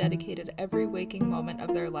that they've dedicated every waking moment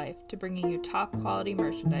of their life to bringing you top quality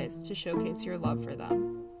merchandise to showcase your love for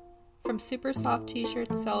them. From super soft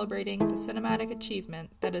t-shirts celebrating the cinematic achievement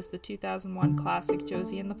that is the 2001 classic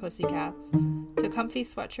Josie and the Pussycats, to comfy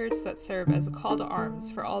sweatshirts that serve as a call to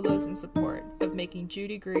arms for all those in support of making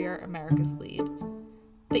Judy Greer America's lead.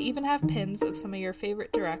 They even have pins of some of your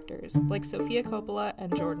favorite directors, like Sofia Coppola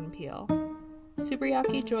and Jordan Peele.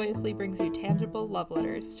 Superyaki joyously brings you tangible love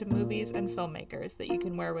letters to movies and filmmakers that you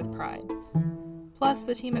can wear with pride. Plus,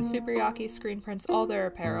 the team at Superyaki screen prints all their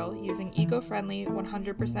apparel using eco-friendly,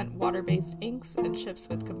 100% water-based inks and ships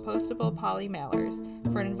with compostable poly mailers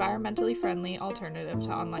for an environmentally friendly alternative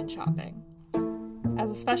to online shopping.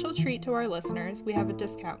 As a special treat to our listeners, we have a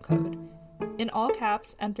discount code. In all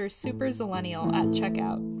caps, enter SuperZillennial at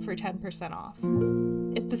checkout for 10% off.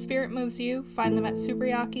 If the spirit moves you, find them at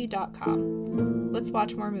superyaki.com. Let's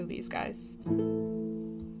watch more movies, guys.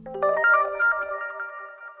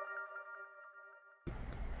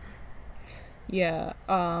 Yeah,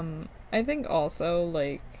 I think also,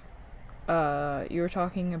 like, you were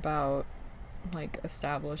talking about, like,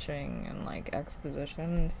 establishing and, like,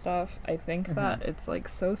 exposition and stuff. I think that it's, like,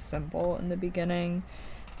 so simple in the beginning,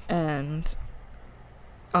 and,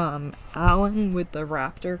 Alan with the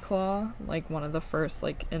raptor claw, like, one of the first,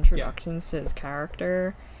 like, introductions to his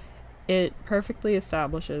character, it perfectly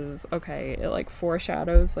establishes, okay, it, like,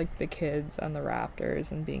 foreshadows, like, the kids and the raptors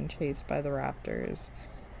and being chased by the raptors.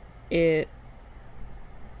 It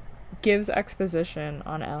gives exposition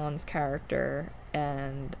on Alan's character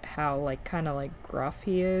and how, like, kind of, like, gruff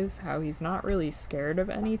he is, how he's not really scared of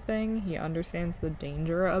anything. He understands the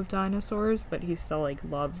danger of dinosaurs, but he still, like,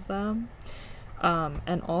 loves them.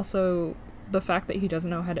 And also the fact that he doesn't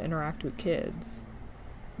know how to interact with kids.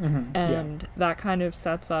 And that kind of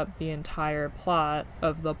sets up the entire plot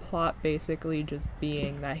of the plot basically just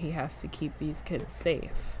being that he has to keep these kids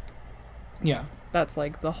safe. Yeah. That's,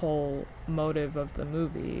 like, the whole motive of the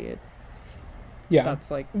movie.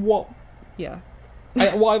 That's, like... Well... Yeah.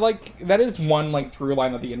 I like... That is one, like, through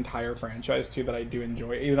line of the entire franchise, too, that I do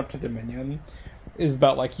enjoy, even up to Dominion, is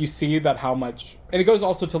that, like, you see that how much... And it goes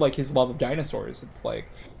also to, like, his love of dinosaurs. It's, like,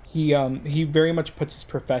 he very much puts his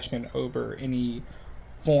profession over any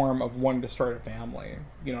form of wanting to start a family.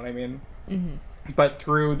 You know what I mean? Mm-hmm. But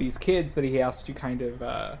through these kids that he has to kind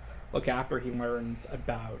of look after, he learns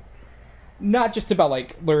about... Not just about,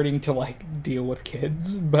 like, learning to, like, deal with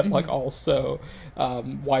kids, but, like, also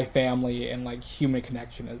why family and, like, human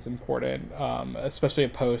connection is important, especially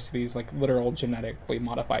opposed to these, like, literal genetically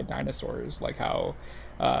modified dinosaurs, like how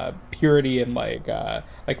purity and, like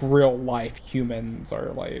real life humans are,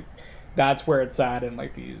 like, that's where it's at, and,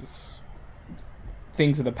 like, these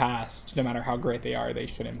things of the past, no matter how great they are, they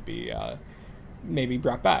shouldn't be maybe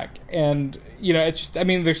brought back. And, you know, it's just, I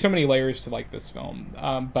mean, there's so many layers to, like, this film,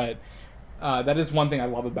 but... that is one thing I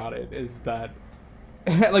love about it, is that,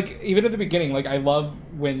 like, even at the beginning, like, I love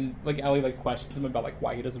when, like, Ellie, like, questions him about, like,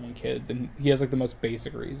 why he doesn't want kids, and he has, like, the most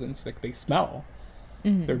basic reasons. He's like, they smell.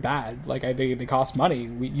 Mm-hmm. They're bad. Like, they cost money.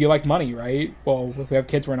 You like money, right? Well, if we have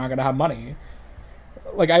kids, we're not going to have money.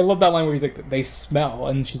 Like, I love that line where he's like, they smell,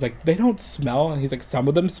 and she's like, they don't smell, and he's like, some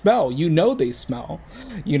of them smell, you know, they smell,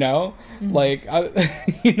 you know. Mm-hmm. Like,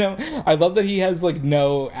 you know, I love that he has, like,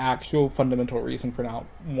 no actual fundamental reason for not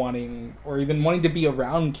wanting or even wanting to be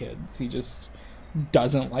around kids. He just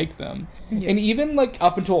doesn't like them. Yeah. And even, like,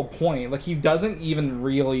 up until a point, like, he doesn't even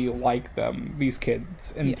really like them, these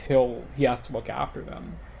kids, until he has to look after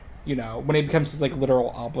them, you know, when it becomes his, like, literal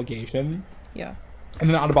obligation. Yeah. And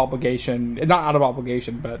then not out of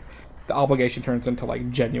obligation, but the obligation turns into, like,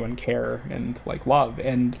 genuine care and, like, love.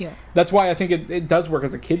 And that's why I think it does work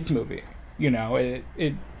as a kid's movie. You know,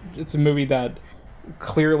 it's a movie that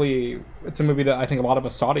clearly, it's a movie that I think a lot of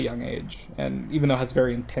us saw at a young age. And even though it has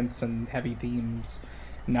very intense and heavy themes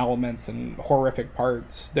and elements and horrific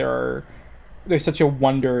parts, there's such a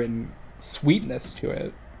wonder and sweetness to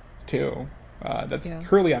it, too. That's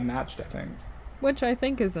truly unmatched, I think. Which I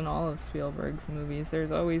think is in all of Spielberg's movies.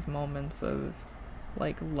 There's always moments of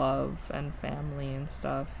like love and family and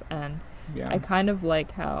stuff. And Yeah. I kind of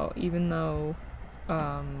like how even though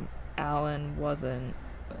Alan wasn't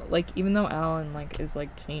like, even though Alan like is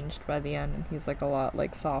like changed by the end and he's like a lot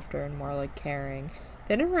like softer and more like caring,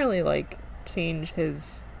 they didn't really like change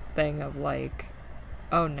his thing of like,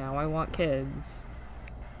 oh, now I want kids.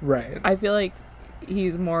 Right. I feel like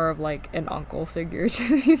he's more of like an uncle figure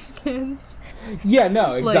to these kids. Yeah,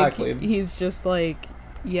 no, exactly. Like, he's just like,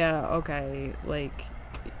 yeah, okay, like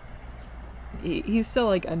he's still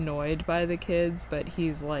like annoyed by the kids, but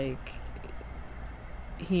he's like,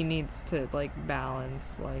 he needs to like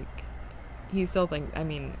balance, like he still think, I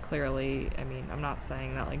mean, clearly, I mean, I'm not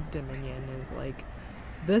saying that like Dominion is like,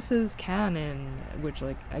 this is canon, which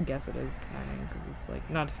like I guess it is canon because it's like,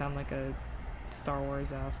 not to sound like a Star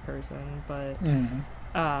Wars ass person, but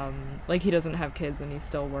like he doesn't have kids and he's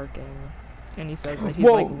still working, and he says that he's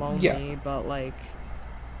like lonely, but like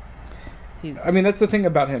I mean, that's the thing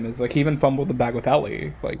about him is like he even fumbled the bag with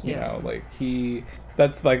Ellie, like you know, like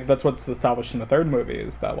that's what's established in the third movie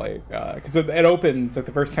is that like because it opens like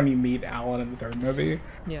the first time you meet Alan in the third movie,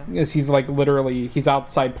 is he's like literally he's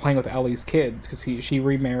outside playing with Ellie's kids because she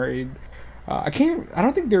remarried. I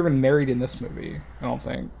don't think they're even married in this movie. I don't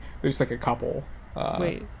think there's like a couple.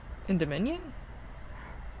 Wait, in Dominion?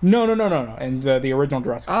 No. And the original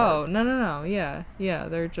Jurassic Park. No. Yeah,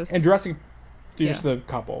 they're just and Jurassic. They're just a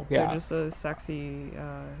couple, yeah. They're just a sexy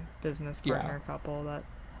business partner couple that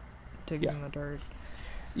digs in the dirt.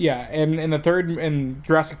 Yeah, and in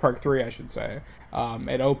Jurassic Park 3, I should say,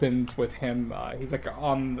 it opens with him. He's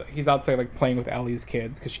outside like playing with Ellie's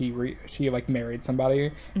kids because she like married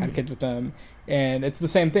somebody, had kids with them, and it's the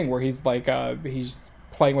same thing where he's like he's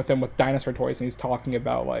playing with them with dinosaur toys and he's talking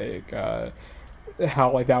about like.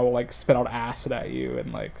 How like that will like spit out acid at you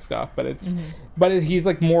and like stuff, but it's he's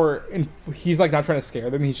like he's like not trying to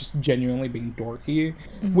scare them, he's just genuinely being dorky,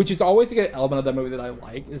 which is always like an element of that movie that I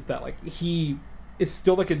like, is that like he is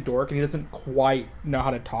still like a dork and he doesn't quite know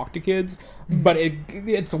how to talk to kids, but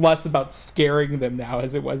it's less about scaring them now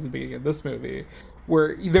as it was at the beginning of this movie,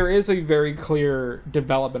 where there is a very clear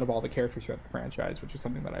development of all the characters throughout the franchise, which is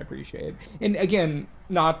something that I appreciate. And again,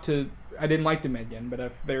 I didn't like Dominion, but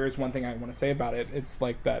if there is one thing I want to say about it, it's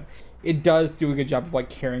like that it does do a good job of like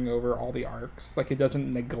carrying over all the arcs. Like it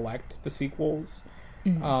doesn't neglect the sequels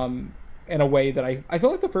in a way that I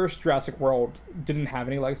feel like the first Jurassic World didn't have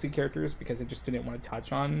any legacy characters because it just didn't want to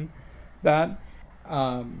touch on that.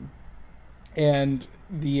 And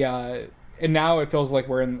now it feels like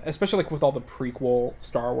we're in, especially like with all the prequel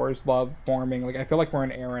Star Wars love forming, like I feel like we're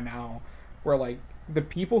in an era now where like the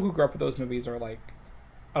people who grew up with those movies are like,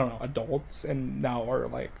 I don't know, adults, and now are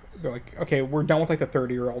like, they're like, okay, we're done with like the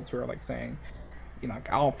 30-year-olds who are like saying, you know, like,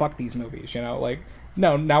 oh, fuck these movies, you know, like,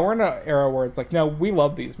 no, now we're in an era where it's like, no, we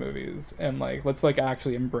love these movies, and like, let's like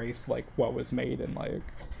actually embrace like what was made and like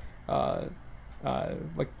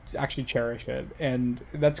actually cherish it, and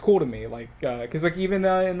that's cool to me, like, because like even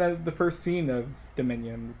in the first scene of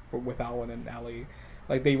Dominion with Alan and Ellie,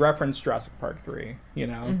 like they reference Jurassic Park 3, you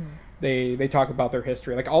know. They talk about their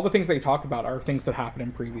history. Like all the things they talk about are things that happened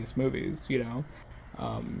in previous movies, you know?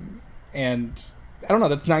 And I don't know,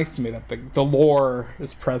 that's nice to me that the lore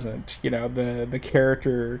is present, you know, the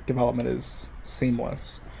character development is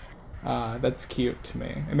seamless. That's cute to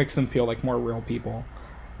me. It makes them feel like more real people.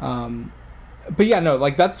 But yeah, no,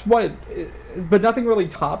 like that's what, but nothing really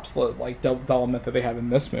tops the like development that they have in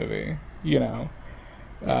this movie, you know?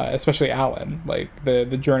 Especially Alan, like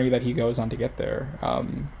the journey that he goes on to get there,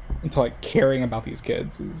 into like caring about these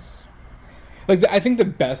kids is like I think the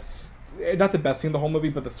best, not the best scene in the whole movie,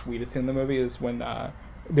 but the sweetest scene in the movie is when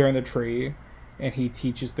they're in the tree and he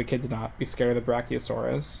teaches the kid to not be scared of the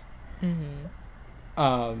Brachiosaurus,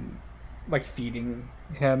 like feeding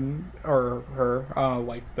him or her,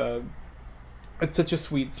 it's such a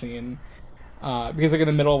sweet scene. Because like in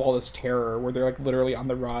the middle of all this terror where they're like literally on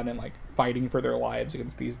the run and like fighting for their lives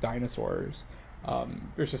against these dinosaurs,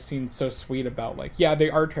 there's a scene so sweet about like, yeah, they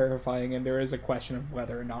are terrifying and there is a question of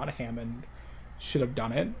whether or not Hammond should have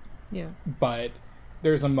done it, but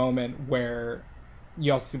there's a moment where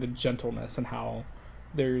you also see the gentleness and how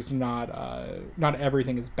there's not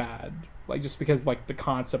everything is bad, like just because like the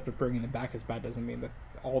concept of bringing them back is bad doesn't mean that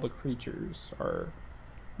all the creatures are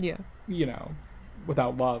you know,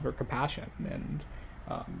 without love or compassion, and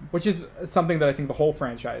which is something that I think the whole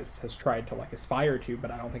franchise has tried to like aspire to, but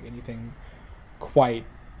I don't think anything quite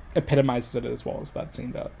epitomizes it as well as that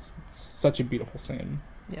scene does. It's such a beautiful scene.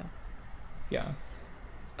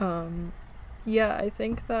 I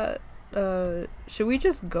think that should we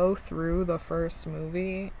just go through the first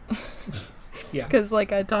movie? Yeah. Because,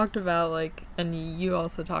 like, I talked about, like, and you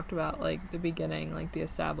also talked about, like, the beginning, like, the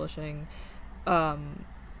establishing.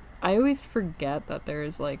 I always forget that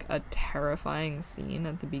there's, like, a terrifying scene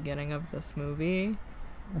at the beginning of this movie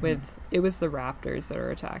with, it was the raptors that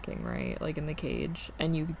are attacking, right? Like, in the cage,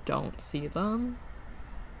 and you don't see them.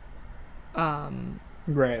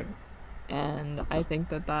 Right. And I think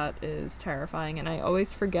that that is terrifying, and I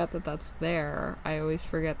always forget that that's there. I always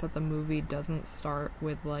forget that the movie doesn't start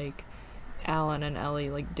with, like, Alan and Ellie,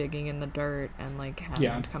 like, digging in the dirt and, like,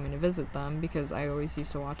 Hammond coming to visit them, because I always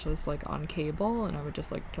used to watch this, like, on cable, and I would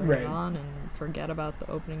just, like, turn it on and forget about the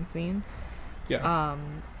opening scene.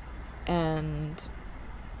 And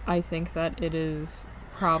I think that it is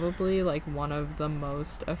probably, like, one of the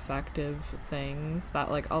most effective things that,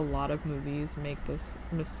 like, a lot of movies make this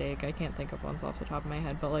mistake. I can't think of ones off the top of my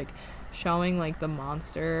head, but, like, showing, like, the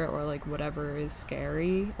monster or, like, whatever is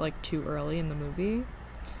scary, like, too early in the movie.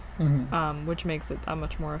 Which makes it that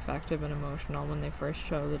much more effective and emotional when they first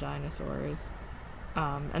show the dinosaurs,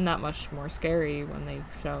 and that much more scary when they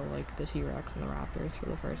show, like, the T-Rex and the raptors for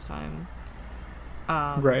the first time.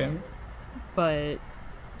 But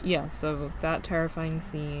yeah, so that terrifying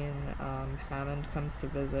scene, Hammond comes to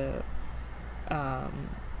visit,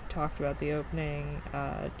 talked about the opening,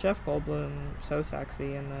 Jeff Goldblum, so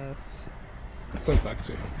sexy in this. So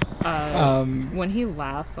sexy. When he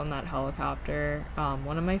laughs on that helicopter,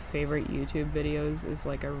 one of my favorite YouTube videos is,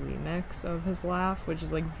 like, a remix of his laugh, which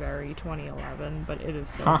is, like, very 2011, but it is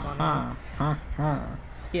so funny.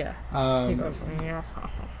 Yeah. He goes,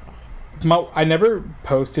 I never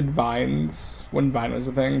posted Vines when Vine was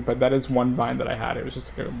a thing, but that is one Vine that I had. It was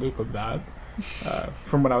just like a loop of that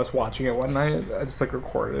from when I was watching it one night. I just, like,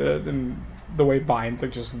 recorded it, and the way Vines,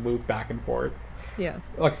 like, just loop back and forth. Yeah.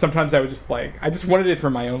 Like, sometimes I would just, like, I just wanted it for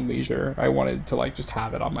my own leisure. I wanted to, like, just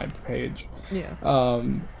have it on my page. Yeah.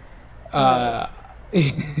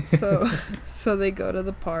 So they go to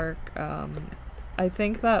the park. I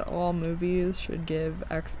think that all movies should give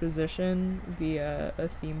exposition via a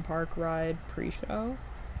theme park ride pre-show.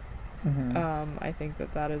 I think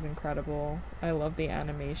that is incredible. I love the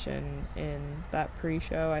animation in that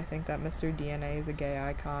pre-show. I think that Mr. DNA is a gay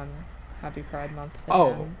icon. Happy Pride Month to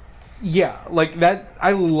him. Yeah, like that.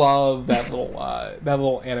 I love that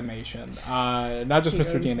little animation. Not just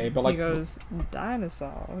Mr. DNA, but, like, he goes,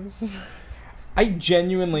 dinosaurs. I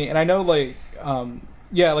genuinely, and I know, like,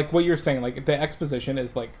 like what you're saying, like, the exposition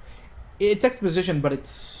is, like, it's exposition, but it's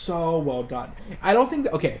so well done. I don't think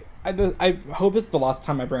I hope it's the last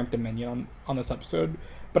time I bring up Dominion on this episode,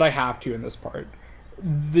 but I have to in this part.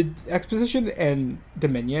 The exposition in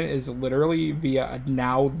Dominion is literally via a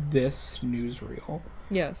now this newsreel.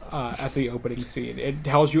 Yes. At the opening scene. It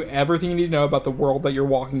tells you everything you need to know about the world that you're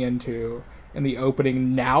walking into in the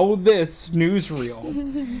opening now this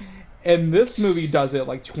newsreel. And this movie does it,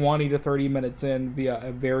 like, 20 to 30 minutes in via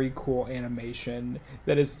a very cool animation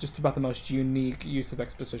that is just about the most unique use of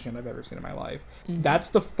exposition I've ever seen in my life. That's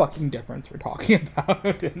the fucking difference we're talking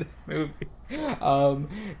about in this movie.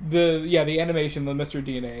 The animation, the Mr.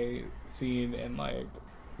 DNA scene, and, like,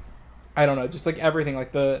 I don't know, just, like, everything,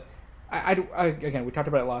 like, again, we talked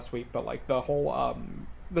about it last week, but, like, the whole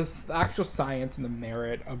the actual science and the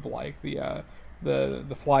merit of, like,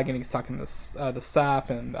 the fly getting stuck in the sap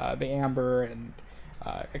and the amber and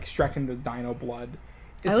extracting the dino blood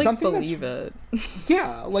is, I, like, something believe it.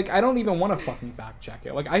 Yeah, like, I don't even want to fucking fact check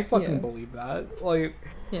it. Like, I fucking believe that. Like,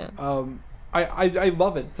 I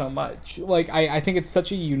love it so much. Like, I think it's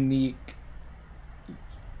such a unique,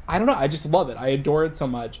 I don't know, I just love it. I adore it so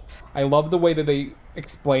much. I love the way that they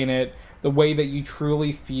explain it, the way that you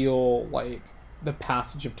truly feel, like, the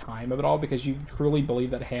passage of time of it all, because you truly believe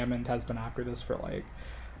that Hammond has been after this for, like,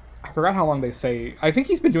 I forgot how long they say. I think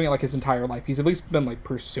he's been doing it, like, his entire life. He's at least been, like,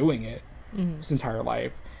 pursuing it his entire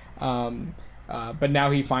life. But now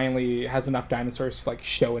he finally has enough dinosaurs to, like,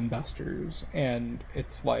 show investors, and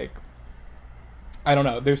it's like, I don't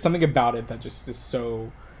know, there's something about it that just is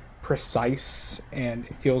so precise and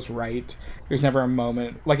it feels right. There's never a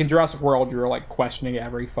moment, like in Jurassic World, you're, like, questioning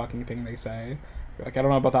every fucking thing they say. You're like, I don't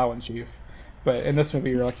know about that one, Chief. But in this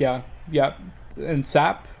movie, you're like, yeah, and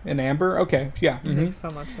sap and amber, okay, yeah. It makes so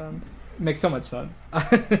much sense. Makes so much sense.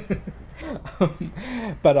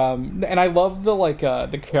 But and I love the, like,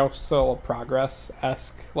 the Carousel of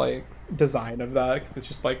Progress-esque, like, design of that, because it's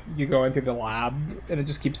just, like, you go into the lab and it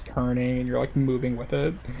just keeps turning and you're, like, moving with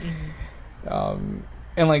it. And,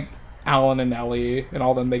 like, Alan and Ellie and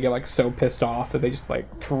all them, they get, like, so pissed off that they just,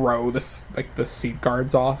 like, throw this, like, the seat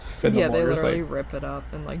guards off. And they lawyers, literally, like, rip it up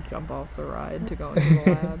and, like, jump off the ride to go into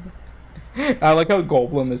the lab. I like how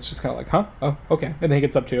Goldblum is just kind of like, huh? Oh, okay. And then he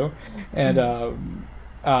gets up too. And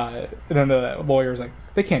And then the lawyer's like,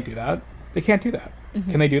 they can't do that. They can't do that.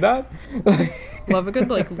 Can they do that? Love a good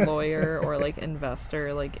like lawyer or like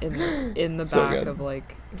investor like in the So back good. of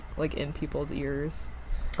like in people's ears.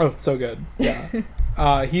 Oh, it's so good. Yeah.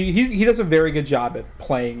 He does a very good job at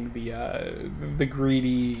playing the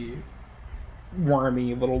greedy,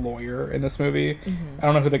 wormy little lawyer in this movie. I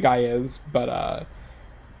don't know who the guy is, but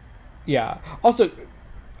yeah. Also,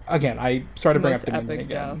 again, I started to bring up Most Dominion epic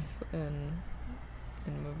again. death in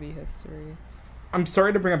movie history. I'm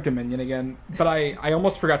sorry to bring up Dominion again, but I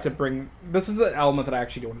almost forgot to bring... This is an element that I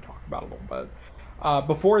actually do want to talk about a little bit.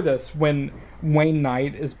 Before this, when Wayne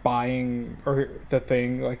Knight is buying or the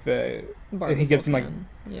thing, like and he gives him like...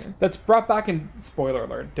 Yeah. That's brought back in, spoiler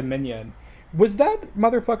alert, Dominion. Was that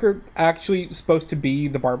motherfucker actually supposed to be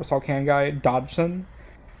the Barbasol can guy, Dodgson?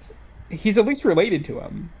 He's at least related to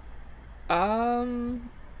him. The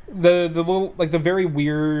little, like, the very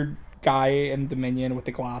weird guy in Dominion with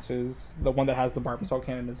the glasses, the one that has the Barbasol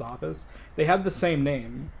can in his office, they have the same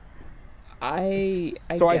name. I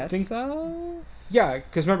think so. Yeah,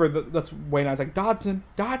 because remember, that's Wayne Knight's like, Dodson.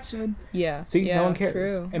 Yeah. See, yeah, no one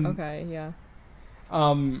cares. True. And, okay, yeah.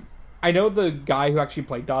 I know the guy who actually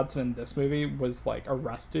played Dodson in this movie was, like,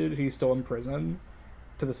 arrested. He's still in prison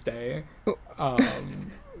to this day.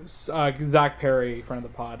 Zach Perry, friend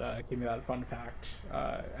of the pod, gave me that fun fact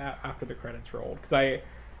after the credits rolled.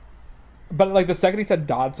 But, like, the second he said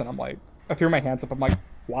Dodson, I threw my hands up. I'm like,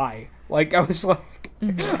 why? Like, I was like,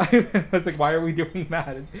 I was like, why are we doing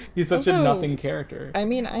that? He's such a nothing character. I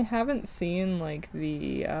mean, I haven't seen, like,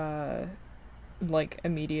 the, like,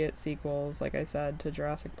 immediate sequels, like I said, to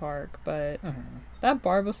Jurassic Park, but that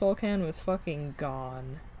Barbasol can was fucking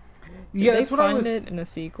gone. Did that's they what I find was... it in a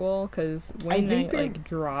sequel? Because when Knight like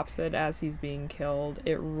drops it as he's being killed,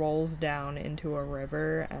 it rolls down into a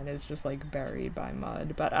river and is just like buried by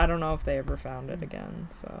mud. But I don't know if they ever found it again.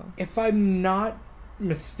 So if I'm not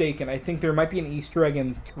mistaken, I think there might be an Easter egg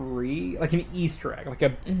in 3, like an Easter egg, like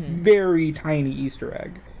a very tiny Easter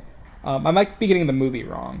egg. I might be getting the movie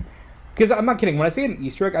wrong. Because I'm not kidding. When I say an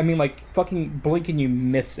Easter egg, I mean, like, fucking blink and you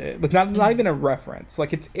miss it. Like, not even a reference.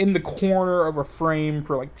 Like, it's in the corner of a frame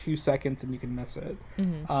for, like, 2 seconds and you can miss it.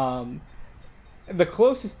 The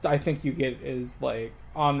closest I think you get is, like,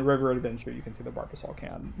 on River Adventure, you can see the Barbasol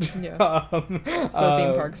can. Yeah. So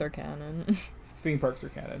theme parks are canon. Theme parks are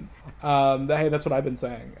canon. Hey, that's what I've been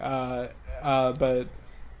saying. But...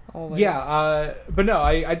 Always. Yeah, but no,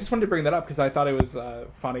 I just wanted to bring that up because I thought it was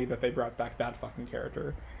funny that they brought back that fucking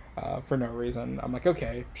character. For no reason. I'm like,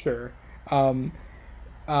 okay, sure.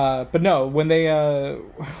 But no, when they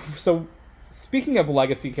so speaking of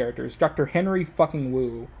legacy characters, Dr. Henry fucking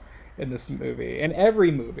Wu in this movie, in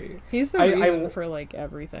every movie, he's the reason for like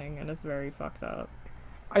everything, and it's very fucked up.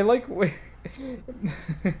 I like in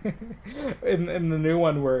the new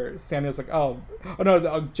one where Samuel's like, oh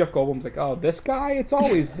no, Jeff Goldblum's like, oh, this guy, it's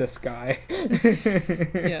always this guy.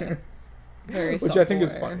 Yeah, very which I think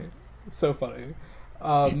is funny, so funny.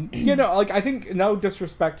 You know, like, I think, no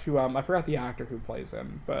disrespect to I forgot the actor who plays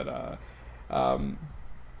him, but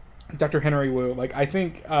Dr. Henry Wu, like, I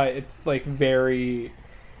think it's like very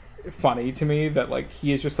funny to me that like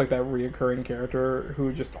he is just like that reoccurring character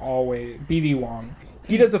who just always... BD Wong,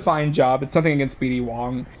 he does a fine job. It's nothing against BD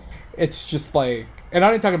Wong, it's just like, and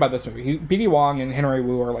I'm not talking about this movie, BD Wong and Henry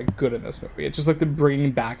Wu are like good in this movie. It's just like the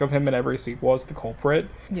bringing back of him in every sequel as the culprit.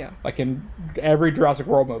 Yeah, like in every Jurassic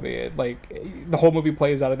World movie, it, like, the whole movie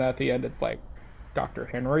plays out, and at the end it's like Dr.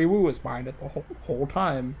 Henry Wu is behind it the whole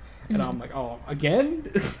time. And I'm like, oh,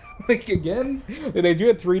 again? Like, again? They do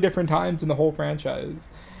it 3 different times in the whole franchise.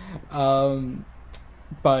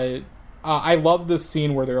 But I love this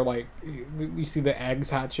scene where they're like, you see the eggs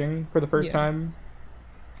hatching for the first time.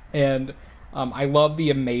 And I love the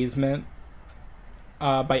amazement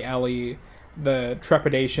by Ellie, the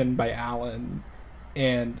trepidation by Alan,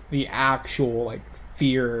 and the actual like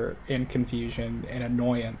fear and confusion and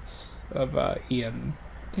annoyance of Ian,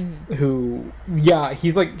 who, yeah,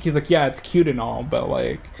 he's like, yeah, it's cute and all, but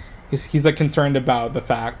like he's like concerned about the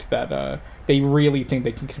fact that they really think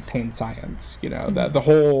they can contain science. You know, that the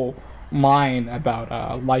whole line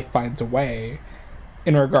about life finds a way,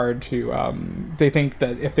 in regard to they think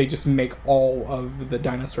that if they just make all of the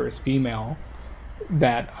dinosaurs female,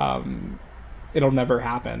 that it'll never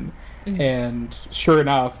happen. And sure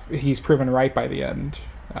enough, he's proven right by the end.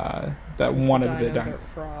 That one of the dinos are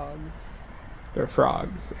frogs. They're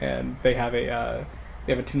frogs, and they have a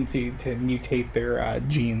tendency to mutate their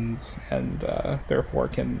genes, and therefore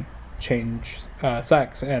can change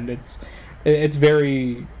sex. And it's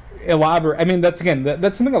very elaborate. I mean, that's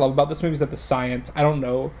something I love about this movie, is that the science, I don't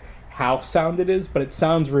know how sound it is, but it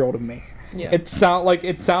sounds real to me. Yeah. it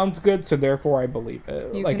sounds good, so therefore I believe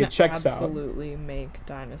it. You like can it checks out. absolutely make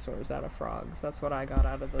dinosaurs out of frogs. That's what I got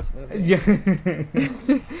out of this movie. Yeah.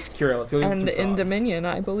 Kira, let's go eat some And in frogs. Dominion,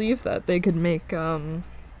 I believe that they could make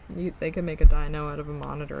they could make a dino out of a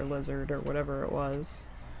monitor lizard or whatever it was.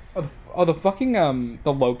 Oh, the fucking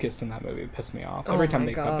the locust in that movie pissed me off. Every time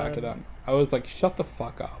they cut back to them, I was like, shut the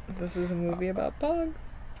fuck up. This is a movie about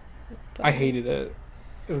bugs. I hated it.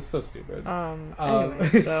 It was so stupid.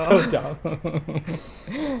 Anyway, so dumb.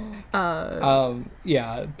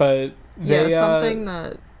 Yeah, but something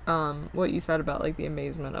that what you said about like the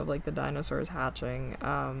amazement of like the dinosaurs hatching,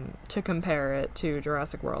 to compare it to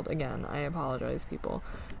Jurassic World, again, I apologize, people.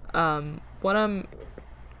 What I'm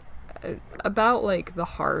about, like, the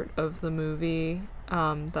heart of the movie,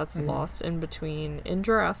 that's lost in between. In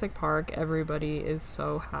Jurassic Park, everybody is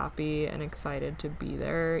so happy and excited to be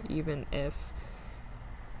there, even if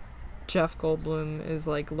Jeff Goldblum is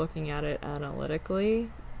like looking at it analytically,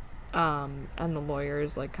 and the lawyer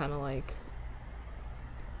is like kind of like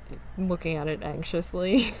looking at it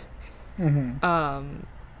anxiously.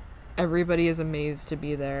 Everybody is amazed to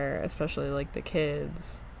be there, especially like the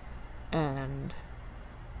kids, and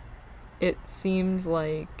it seems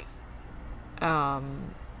like,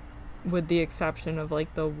 with the exception of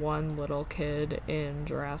like the one little kid in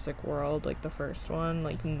Jurassic World, like the first one,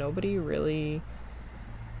 like nobody really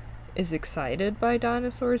is excited by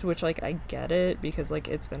dinosaurs, which like I get it, because like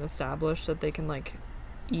it's been established that they can like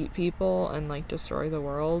eat people and like destroy the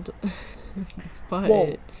world. But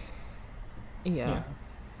well, yeah.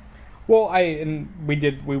 Well,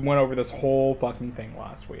 we went over this whole fucking thing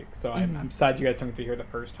last week, so I'm sad you guys don't get to hear the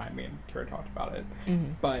first time me and Kira talked about it.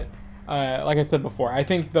 But like I said before, I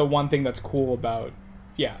think the one thing that's cool about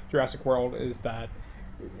Jurassic World is that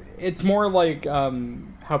it's more like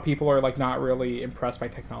how people are like not really impressed by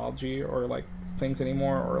technology or like things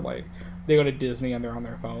anymore, or like they go to Disney and they're on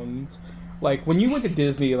their phones. Like when you went to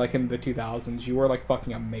Disney like in the 2000s, you were like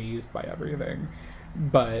fucking amazed by everything.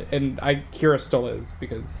 Kira still is,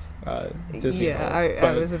 because Disney. Yeah,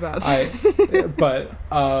 I was about to.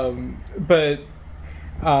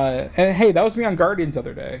 And hey, that was me on Guardians the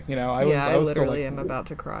other day. You know, I was literally still, like, am about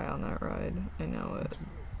to cry on that ride. I know it.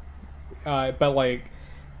 But like,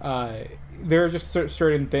 there are just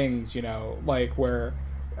certain things, you know, like where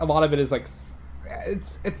a lot of it is like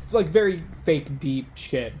it's like very fake deep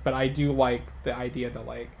shit. But I do like the idea that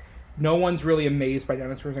like no one's really amazed by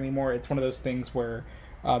dinosaurs anymore. It's one of those things where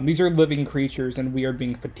these are living creatures and we are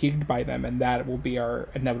being fatigued by them, and that will be our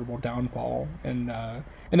inevitable downfall. And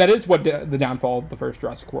that is what the downfall of the first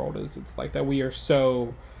Jurassic World is. It's like that we are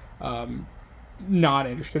so not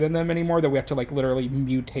interested in them anymore that we have to like literally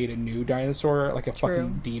mutate a new dinosaur, like a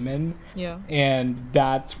fucking demon. Yeah. And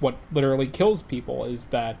that's what literally kills people, is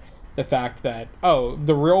that the fact that, oh,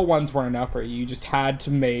 the real ones weren't enough for you. You just had to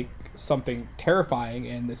make something terrifying,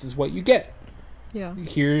 and this is what you get. Yeah.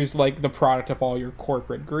 Here's like the product of all your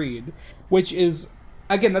corporate greed, which is,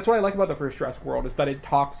 again, that's what I like about the first Jurassic World, is that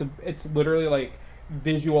it's literally like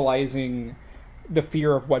visualizing the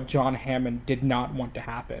fear of what John Hammond did not want to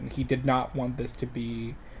happen. He did not want this to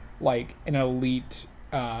be like an elite,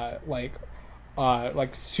 like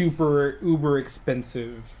super uber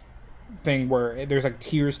expensive thing where there's like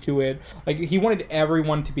tiers to it. Like he wanted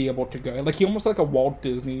everyone to be able to go, like he almost like a Walt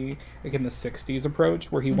Disney like in the 60s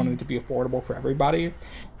approach, where he wanted it to be affordable for everybody.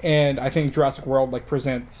 And I think Jurassic World like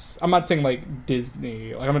presents, I'm not saying like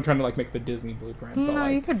Disney, like I'm not trying to like make the Disney blueprint, but no,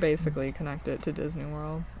 like, you could basically connect it to Disney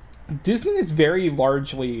World. Disney is very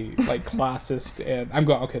largely like classist, and I'm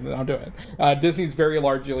going, okay, then I'll do it. Disney's very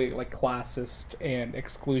largely like classist and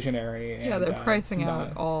exclusionary. And, yeah, they're pricing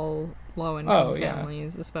out all low-income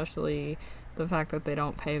families, especially the fact that they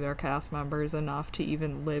don't pay their cast members enough to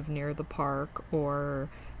even live near the park, or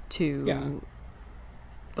to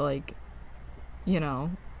like, you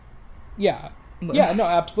know. Yeah, no,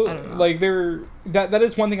 absolutely. Like that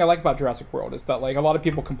is one thing I like about Jurassic World, is that like a lot of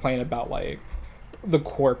people complain about like the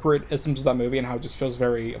corporate isms of that movie and how it just feels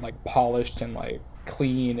very like polished and like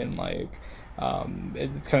clean and like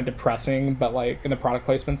it's kind of depressing, but like in the product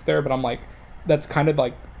placements there. But I'm like, that's kind of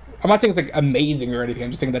like, I'm not saying it's like amazing or anything,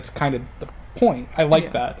 I'm just saying that's kind of the point. I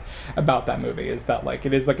like that about that movie, is that like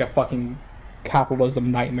it is like a fucking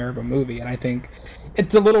capitalism nightmare of a movie, and I think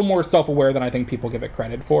it's a little more self-aware than I think people give it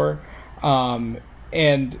credit for.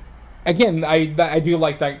 And again, I do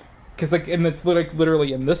like that, because like, and it's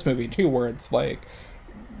literally in this movie too, where it's like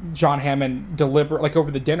John Hammond like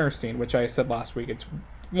over the dinner scene, which I said last week, it's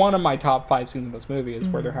one of my top 5 scenes in this movie, is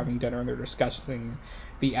where they're having dinner and they're discussing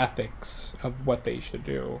the ethics of what they should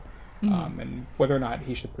do. and whether or not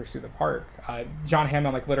he should pursue the park. John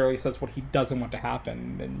Hammond like literally says what he doesn't want to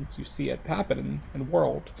happen, and you see it happen in the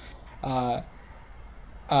world. But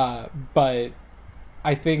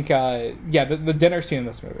I think the dinner scene in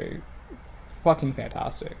this movie, fucking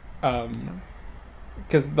fantastic.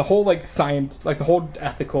 Because the whole like the whole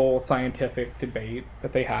ethical scientific debate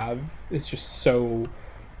that they have is just so,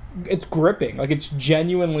 it's gripping. Like it's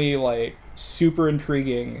genuinely like super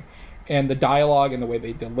intriguing, and the dialogue and the way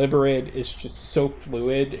they deliver it is just so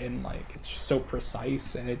fluid, and like it's just so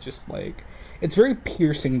precise, and it just like, it's very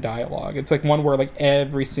piercing dialogue. It's like one where like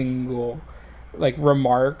every single like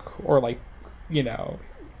remark or like, you know,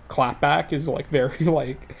 clapback is like very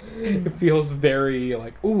like, it feels very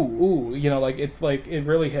like ooh, you know, like it's like it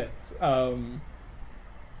really hits. I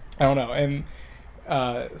don't know. And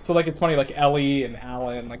so like it's funny, like Ellie and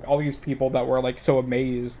Alan, like all these people that were like so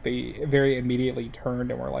amazed, they very immediately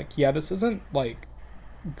turned and were like, yeah, this isn't like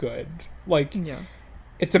good. Like, yeah,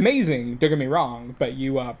 it's amazing, don't get me wrong, but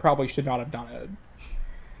you probably should not have done it,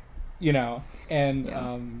 you know. And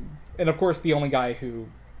and of course the only guy who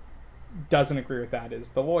doesn't agree with that is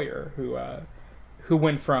the lawyer who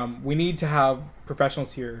went from, we need to have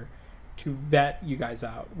professionals here to vet you guys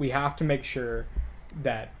out, we have to make sure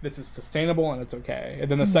that this is sustainable and it's okay. And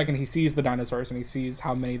then the second he sees the dinosaurs and he sees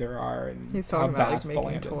how many there are and he's how talking about vast like the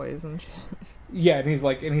making land toys is. and shit. Yeah, and he's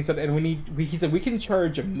like, and he said, and he said we can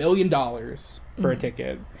charge $1 million for a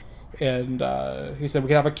ticket, and he said we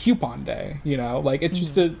could have a coupon day. You know, like it's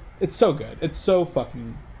just it's so good. It's so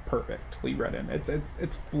fucking perfectly written.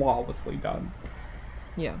 It's flawlessly done.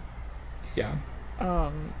 Yeah. Yeah.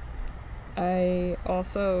 I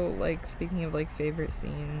also, like, speaking of like favorite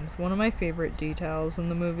scenes, one of my favorite details in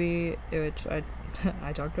the movie, which I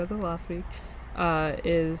talked about this last week,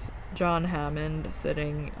 is John Hammond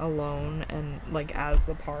sitting alone and like as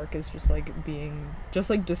the park is just like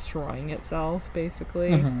destroying itself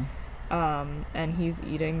basically. And he's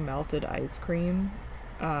eating melted ice cream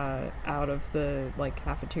out of the like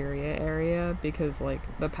cafeteria area because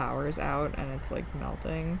like the power's out and it's like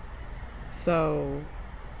melting, so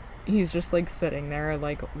he's just like sitting there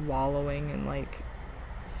like wallowing in like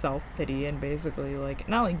self-pity and basically like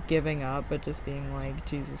not like giving up but just being like,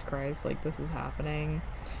 Jesus Christ, like this is happening.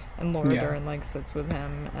 And Laura Dern like sits with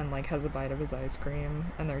him and like has a bite of his ice cream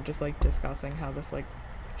and they're just like discussing how this like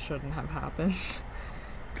shouldn't have happened.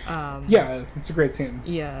 Yeah, it's a great scene.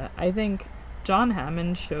 Yeah, I think John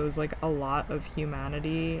Hammond shows like a lot of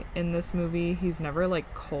humanity in this movie. He's never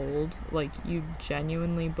like cold, like you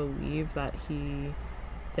genuinely believe that he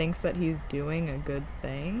thinks that he's doing a good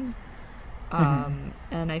thing.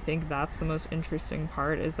 And I think that's the most interesting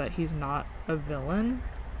part, is that he's not a villain.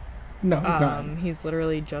 No, he's not. He's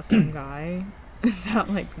literally just some guy that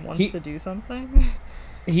like wants to do something.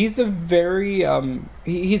 He's a very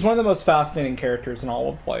he's one of the most fascinating characters in all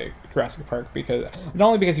of like Jurassic Park, because not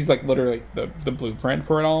only because he's like literally the blueprint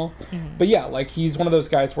for it all, but yeah, like he's one of those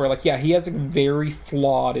guys where like, yeah, he has like very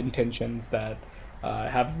flawed intentions that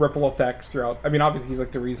have ripple effects throughout. I mean, obviously he's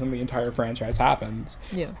like the reason the entire franchise happens.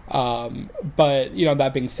 Yeah. But you know,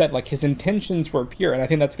 that being said, like his intentions were pure, and I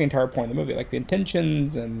think that's the entire point of the movie. Like the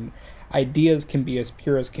intentions and ideas can be as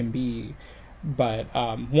pure as can be, but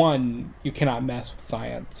one, you cannot mess with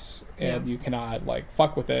science, and you cannot like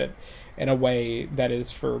fuck with it in a way that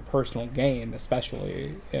is for personal gain,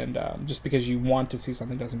 especially. And just because you want to see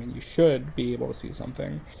something doesn't mean you should be able to see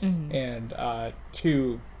something. And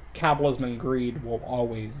two, capitalism and greed will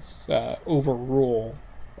always overrule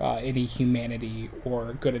any humanity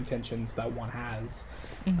or good intentions that one has,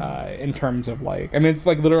 in terms of like, I mean, it's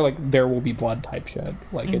like literally like there will be blood type shit.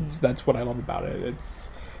 Like that's what I love about it.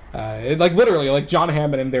 It's like literally like John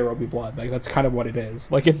Hammond and There Will Be Blood. Like that's kind of what it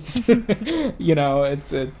is. Like it's you know,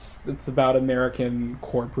 it's about American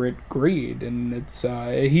corporate greed, and it's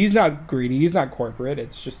he's not greedy, he's not corporate.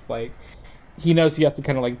 It's just like he knows he has to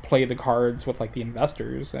kind of like play the cards with like the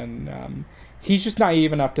investors, and he's just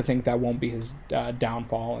naive enough to think that won't be his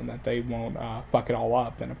downfall, and that they won't fuck it all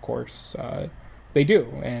up. And of course they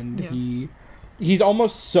do, and he's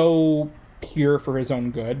almost so pure for his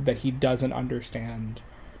own good that he doesn't understand,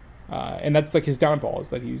 and that's like his downfall, is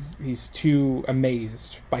that he's too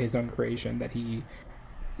amazed by his own creation that he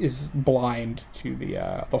is blind to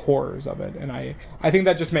the horrors of it. And I think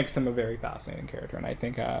that just makes him a very fascinating character. And I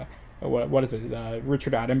think what is it?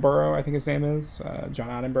 Richard Attenborough, I think his name is John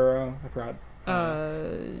Attenborough. I forgot.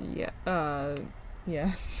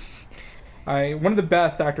 Yeah. One of the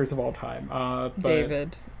best actors of all time. But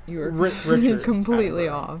David, you were Richard completely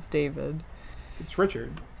Attenborough. off. David. It's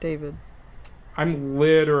Richard. David. I'm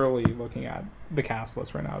literally looking at the cast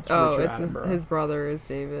list right now. It's Richard Attenborough. His brother is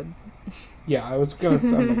David. Yeah, I was gonna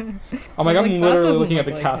say, I'm I was I'm that literally doesn't looking at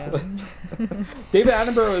look the like cast. him. David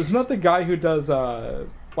Attenborough is not the guy who does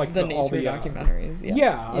like The all nature the documentaries. Yeah.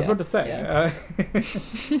 yeah, I was about to say. Yeah.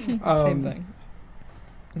 Same thing.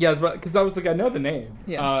 Yeah, because I was like, I know the name.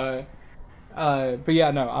 Yeah. But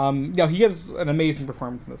yeah, no. No, he gives an amazing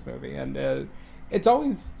performance in this movie, and it's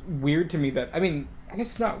always weird to me that, I mean, I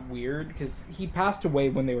guess it's not weird because he passed away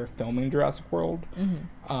when they were filming Jurassic World.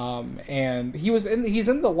 Mm-hmm. And he's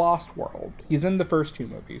in the Lost World. He's in the first two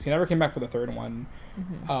movies. He never came back for the third one.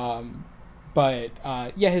 Mm-hmm. But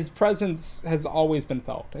yeah, his presence has always been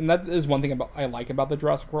felt, and that is one thing I like about the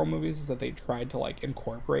Jurassic World movies, is that they tried to like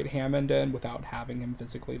incorporate Hammond in without having him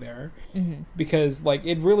physically there, because like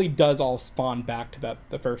it really does all spawn back to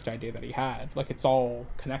the first idea that he had. Like it's all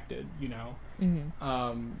connected, you know.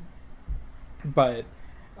 But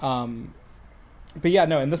yeah,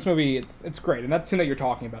 no. In this movie, it's great, and that scene that you're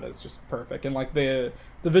talking about is just perfect, and like the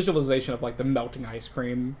visualization of like the melting ice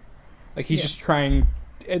cream, like he's just trying.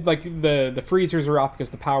 Like the freezers are off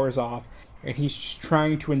because the power's off, and he's just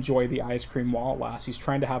trying to enjoy the ice cream while it lasts. He's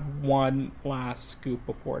trying to have one last scoop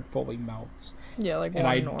before it fully melts. Yeah, like and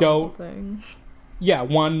one normal thing. Yeah,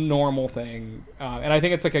 one normal thing, and I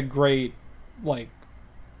think it's like a great, like,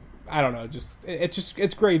 I don't know,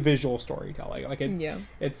 it's great visual storytelling. Like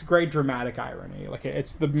it's great dramatic irony. Like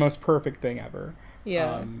it's the most perfect thing ever.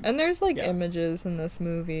 Yeah, and there's like images in this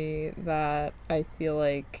movie that I feel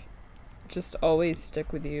like just always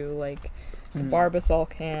stick with you, like the Barbasol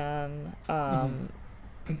can,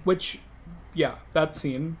 which, yeah, that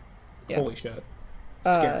scene, holy shit,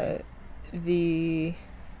 scary. The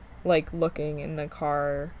like looking in the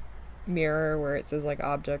car mirror where it says like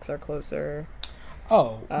objects are closer.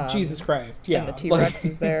 Oh, Jesus Christ! Yeah, and the T-Rex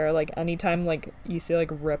is there. Like anytime like you see like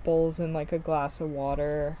ripples in like a glass of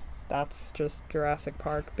water, that's just Jurassic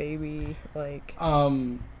Park, baby. Like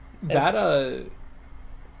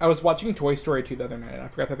I was watching Toy Story 2 the other night, and I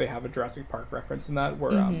forgot that they have a Jurassic Park reference in that,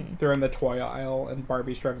 where they're in the toy aisle and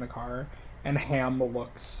Barbie's driving a car, and Ham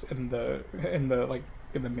looks in the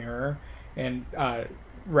mirror, and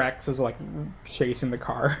Rex is like chasing the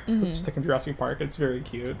car, just like in Jurassic Park. It's very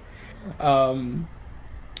cute. I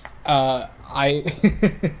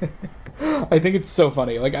I think it's so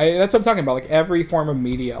funny. Like that's what I'm talking about. Like every form of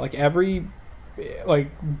media, like every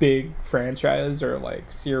like big franchise or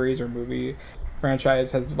like series or movie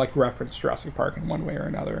franchise has like referenced Jurassic Park in one way or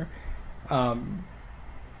another, and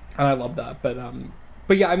I love that.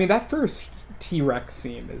 But yeah, I mean that first T-Rex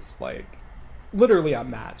scene is like literally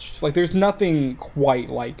unmatched. Like there's nothing quite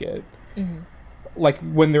like it. Like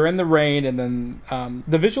when they're in the rain, and then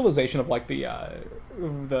the visualization of like the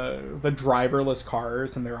driverless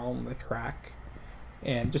cars, and they're all on the track,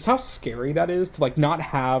 and just how scary that is to like not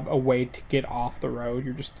have a way to get off the road.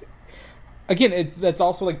 You're just, again, that's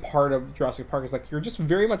also like part of Jurassic Park, is like you're just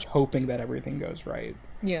very much hoping that everything goes right.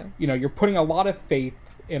 Yeah. You know, you're putting a lot of faith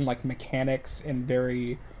in like mechanics and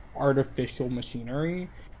very artificial machinery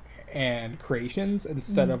and creations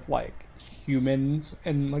instead of like humans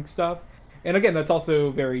and like stuff. And again, that's also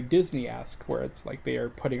very Disney-esque, where it's like they are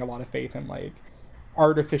putting a lot of faith in like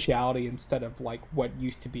artificiality instead of like what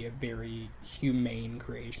used to be a very humane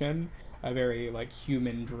creation, a very like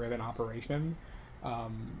human-driven operation.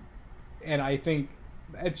 And I think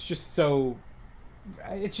it's just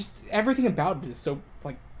everything about it is so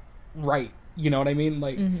like right. You know what I mean?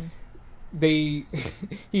 Like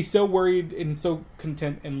he's so worried and so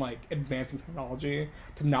content in like advancing technology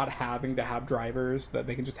to not having to have drivers, that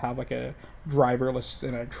they can just have like a driverless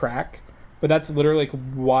in a track. But that's literally like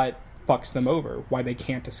what fucks them over, why they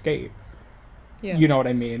can't escape. Yeah. You know what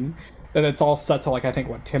I mean? And it's all set to like, I think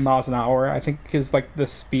 10 miles an hour I think is like the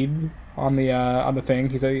speed on the thing.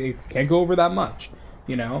 He's like, he can't go over that much,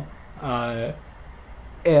 you know?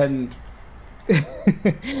 And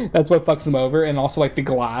that's what fucks them over. And also like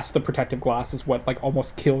the protective glass is what like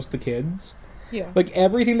almost kills the kids. Yeah. Like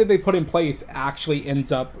everything that they put in place actually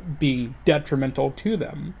ends up being detrimental to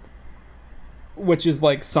them, which is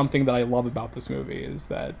like something that I love about this movie, is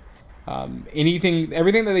that everything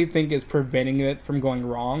that they think is preventing it from going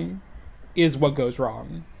wrong is what goes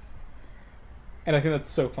wrong. And I think that's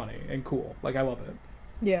so funny and cool. Like I love it.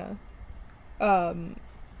 Yeah.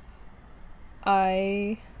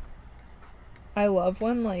 I love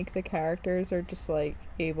when like the characters are just like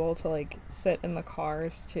able to like sit in the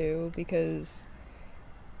cars too, because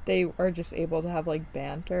they are just able to have like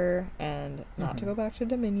banter, and not to go back to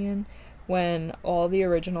Dominion, when all the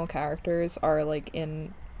original characters are like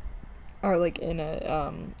in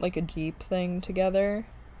a like a Jeep thing together.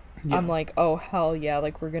 Yeah. I'm like, oh hell yeah,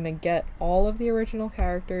 like we're gonna get all of the original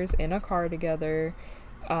characters in a car together,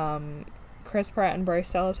 Chris Pratt and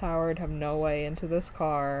Bryce Dallas Howard have no way into this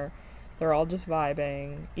car. They're all just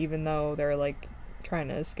vibing, even though they're, like, trying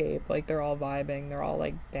to escape. Like, they're all vibing. They're all,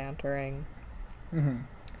 like, bantering. Mm-hmm.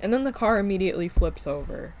 And then the car immediately flips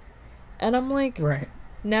over. And I'm like... Right.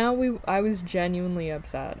 I was genuinely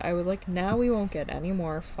upset. I was like, now we won't get any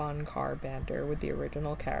more fun car banter with the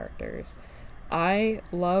original characters. I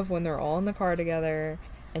love when they're all in the car together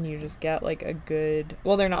and you just get, like, a good...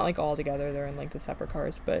 Well, they're not, like, all together. They're in, like, the separate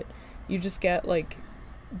cars. But you just get, like,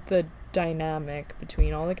 the dynamic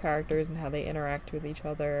between all the characters and how they interact with each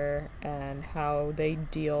other and how they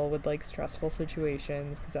deal with, like, stressful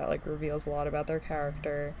situations, because that, like, reveals a lot about their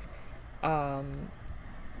character.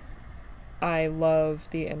 I love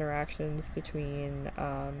the interactions between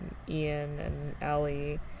Ian and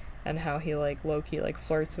Ellie, and how he, like, low-key, like,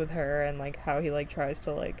 flirts with her, and, like, how he, like, tries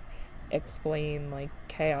to, like, explain, like,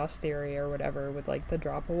 chaos theory or whatever with, like, the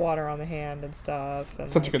drop of water on the hand and stuff. And,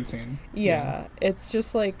 such like, a good scene. yeah, it's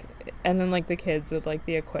just, like... And then, like, the kids with, like,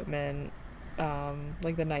 the equipment,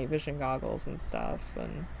 like, the night vision goggles and stuff,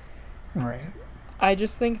 and... Right. I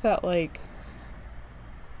just think that, like...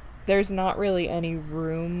 there's not really any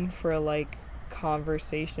room for, like,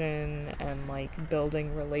 conversation and, like,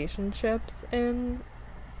 building relationships in,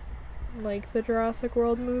 like, the Jurassic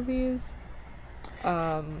World movies.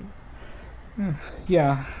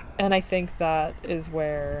 Yeah. And I think that is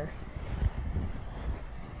where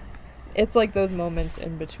it's, like, those moments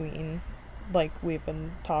in between, like we've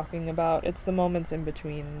been talking about. It's the moments in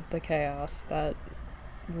between the chaos that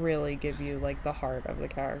really give you, like, the heart of the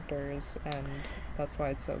characters, and that's why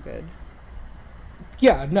it's so good.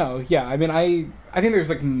 Yeah, no, yeah. I mean, I think there's,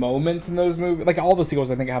 like, moments in those movies. Like, all the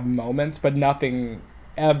sequels, I think, have moments, but nothing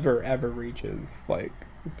ever reaches, like,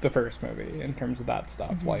 the first movie in terms of that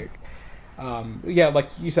stuff. Mm-hmm. Like, yeah, like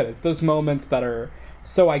you said, it's those moments that are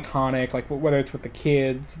so iconic, like, whether it's with the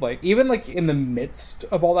kids, like, even, like, in the midst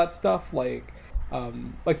of all that stuff, like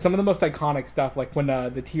some of the most iconic stuff, like when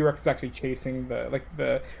the T-Rex is actually chasing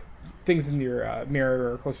the things in your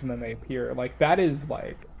mirror closer than they appear, like, that is,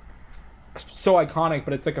 like, so iconic,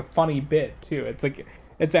 but it's, like, a funny bit too. It's, like,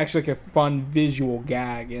 it's actually, like, a fun visual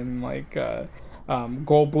gag, and, like,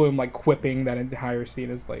 Goldblum, like, quipping that entire scene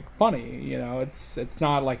is, like, funny, you know. It's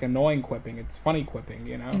not, like, annoying quipping, it's funny quipping,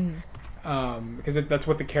 you know. Because that's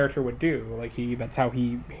what the character would do. Like, that's how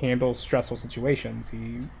he handles stressful situations.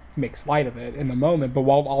 He makes light of it in the moment, but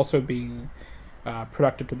while also being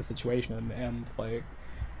productive to the situation. And, like,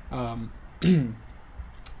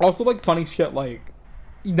 also, like, funny shit, like,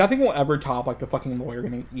 nothing will ever top, like, the fucking lawyer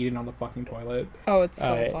getting eaten on the fucking toilet. Oh, it's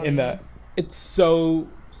so funny. It's so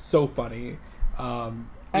funny. I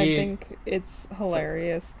think it's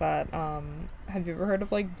hilarious that have you ever heard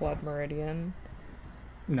of, like, Blood Meridian?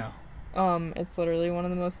 No. It's literally one of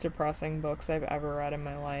the most depressing books I've ever read in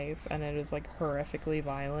my life, and it is, like, horrifically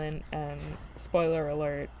violent, and spoiler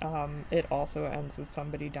alert, it also ends with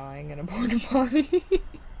somebody dying in a porta potty.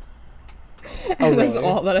 And really? That's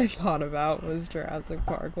all that I thought about was Jurassic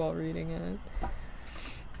Park while reading it.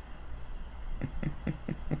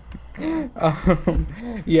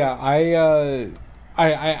 Yeah,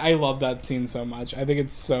 I love that scene so much. I think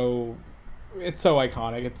it's so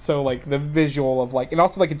iconic. It's so, like, the visual of, like, and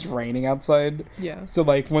also, like, it's raining outside. Yeah. So,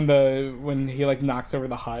 like, when he, like, knocks over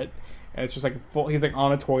the hut, and it's just, like, he's, like,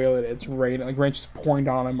 on a toilet. It's raining, like, rain's just pouring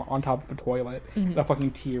down on him on top of a toilet. Mm-hmm. And a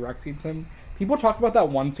fucking T-Rex eats him. People talk about that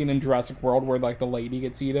one scene in Jurassic World where, like, the lady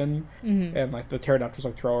gets eaten, and, like, the pterodactyls,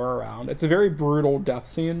 like, throw her around. It's a very brutal death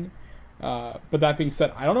scene. But that being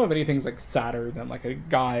said, I don't know if anything's, like, sadder than, like, a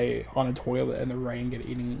guy on a toilet in the rain get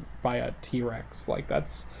eaten by a T-Rex. Like,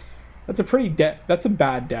 that's a that's a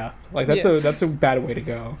bad death. Like, that's a bad way to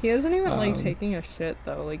go. He isn't even, like, taking a shit,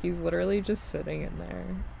 though. Like, he's literally just sitting in there.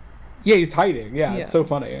 Yeah, he's hiding. Yeah, it's so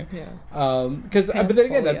funny. Yeah. Because, but then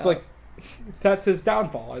again, that's, like, that's his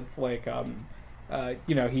downfall. It's like,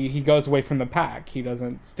 you know, he goes away from the pack. He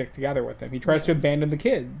doesn't stick together with them. He tries to abandon the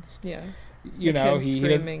kids. Yeah. You know, he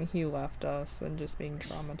screaming he left us and just being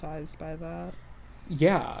traumatized by that.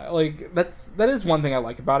 Yeah, like, that is one thing I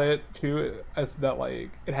like about it too, is that, like,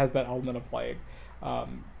 it has that element of, like,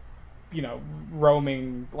 you know,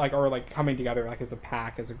 roaming, like, or, like, coming together, like, as a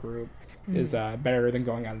pack, as a group, is better than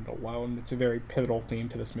going at it alone. It's a very pivotal theme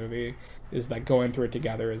to this movie, is that going through it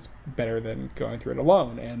together is better than going through it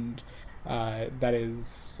alone. And that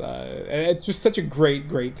is it's just such a great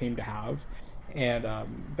theme to have. And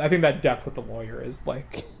I think that death with the lawyer is,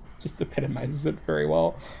 like, just epitomizes it very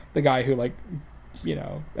well. The guy who, like, you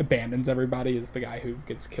know, abandons everybody is the guy who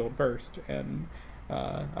gets killed first. And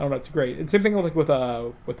I don't know, it's great. It's the same thing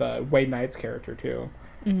with Wade Knight's character too.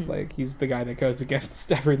 Like, he's the guy that goes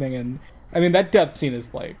against everything. And I mean, that death scene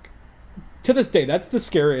is, like, to this day, that's the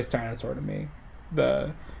scariest dinosaur to me.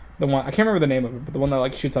 The one, I can't remember the name of it, but the one that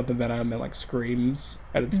like shoots out the venom and like screams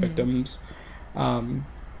at its victims.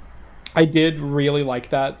 I did really like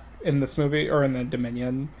that in this movie, or in the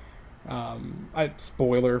Dominion.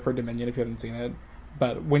 Spoiler for Dominion if you haven't seen it.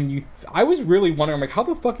 But when you, I was really wondering, like, how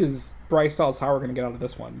the fuck is Bryce Dallas Howard gonna get out of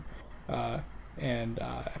this one? If I'm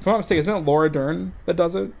not mistaken, isn't it Laura Dern that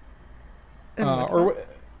does it?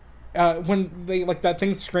 When they like that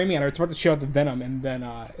thing's screaming at her, it's about to shoot out the venom, and then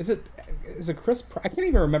is it Chris? I can't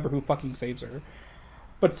even remember who fucking saves her.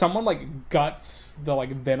 But someone like guts the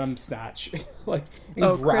like venom snatch, like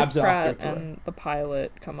and grabs Chris it Pratt off their throat. and the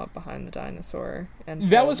pilot come up behind the dinosaur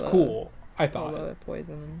and That was cool. I thought the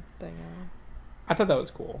poison thing out. I thought that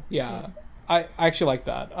was cool. Yeah. I actually like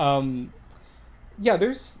that. Yeah,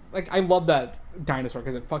 there's like I love that dinosaur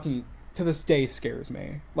because it fucking to this day scares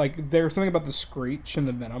me. Like there's something about the screech and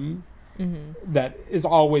the venom that is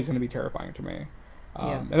always going to be terrifying to me.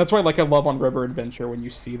 And that's why like I love on River Adventure when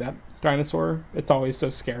you see that dinosaur. It's always so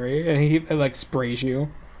scary, and it like sprays you.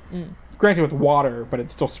 Granted with water, but it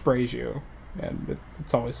still sprays you, and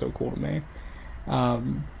it's always so cool to me.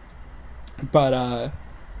 But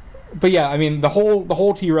yeah, I mean the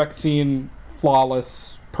whole T-Rex scene,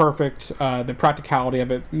 flawless, perfect. The practicality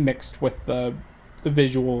of it mixed with the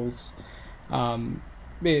visuals.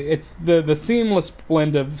 It's the seamless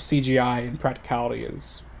blend of CGI and practicality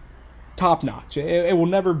is top notch. It will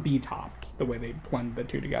never be topped the way they blend the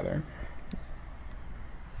two together.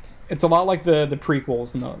 It's a lot like the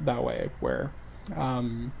prequels in that way, where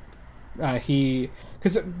because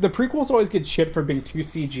the prequels always get shit for being too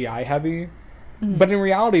CGI heavy, but in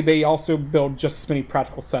reality they also build just as many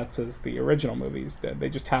practical sets as the original movies did. They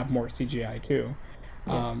just have more CGI too.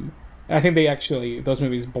 And I think those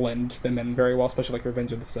movies blend them in very well, especially like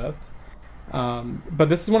Revenge of the Sith. But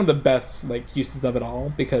this is one of the best like uses of it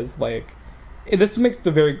all, because like this makes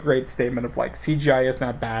the very great statement of like CGI is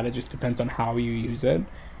not bad, it just depends on how you use it.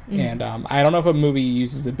 And I don't know if a movie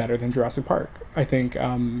uses it better than Jurassic Park. I think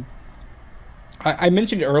I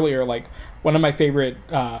mentioned earlier, like one of my favorite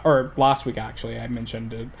or last week actually I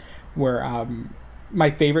mentioned it, where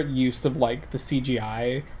my favorite use of like the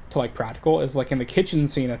CGI to like practical is like in the kitchen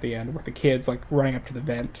scene at the end with the kids like running up to the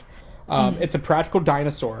vent. It's a practical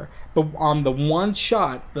dinosaur, but on the one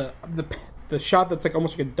shot, the shot that's like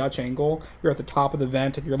almost like a Dutch angle, you're at the top of the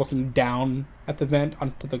vent and you're looking down at the vent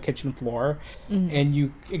onto the kitchen floor,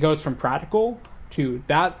 and it goes from practical to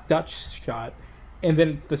that Dutch shot, and then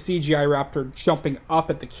it's the CGI raptor jumping up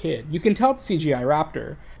at the kid. You can tell it's CGI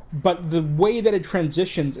raptor, but the way that it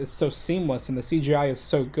transitions is so seamless, and the CGI is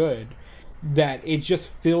so good that it just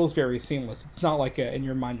feels very seamless. It's not like in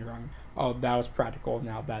your mind you're going, oh, that was practical,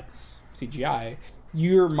 now that's CGI.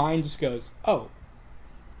 Your mind just goes, oh,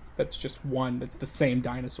 that's just that's the same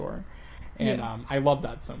dinosaur. And I love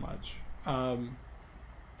that so much. One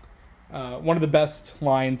of the best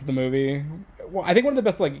lines of the movie, well, I think one of the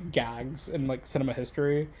best like gags in like cinema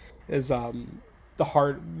history is the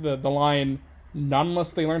line, not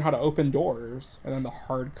unless they learn how to open doors, and then the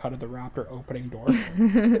hard cut of the raptor opening doors.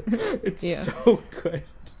 It's so good.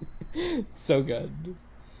 So good.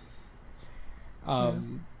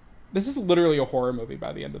 This is literally a horror movie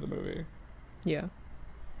by the end of the movie. Yeah.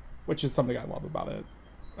 Which is something I love about it.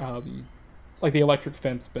 Like the electric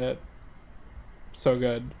fence bit. So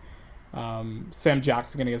good. Sam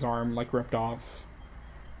Jackson getting his arm like ripped off.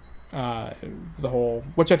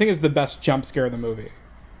 Which I think is the best jump scare of the movie.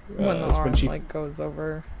 When the arm like goes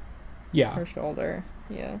over her shoulder.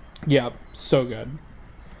 Yeah, so good.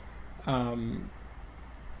 I don't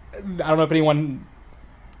know if anyone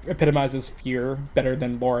epitomizes fear better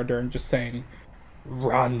than Laura Dern just saying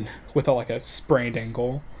run with a sprained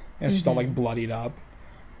ankle, and she's all like bloodied up.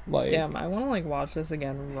 Like, damn, I want to like watch this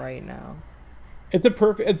again right now. It's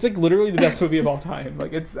like literally the best movie of all time.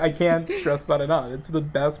 Like I can't stress that enough. It's the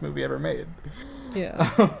best movie ever made.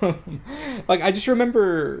 Yeah. Like I just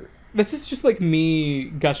remember, this is just like me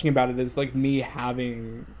gushing about it, is like me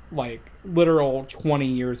having like literal 20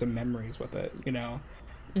 years of memories with it, you know?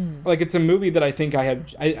 Like it's a movie that I think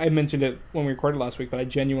I mentioned it when we recorded last week, but I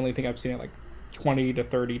genuinely think I've seen it like 20 to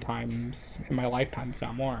 30 times in my lifetime, if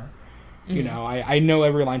not more. You know, I know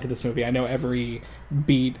every line to this movie. I know every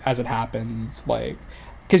beat as it happens. Like,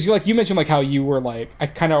 because you mentioned like how you were like, I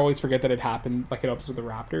kind of always forget that it happened, like it opens with the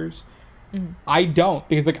raptors. I don't,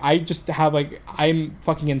 because like I just have like, I'm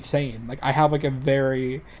fucking insane. Like I have like a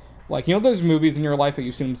very, like, you know those movies in your life that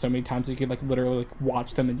you've seen them so many times that you could like literally like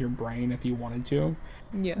watch them in your brain if you wanted to.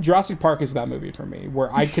 Yeah. Jurassic Park is that movie for me,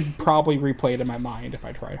 where I could probably replay it in my mind if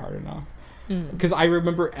I tried hard enough. Because I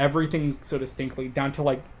remember everything so distinctly, down to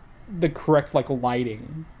like the correct like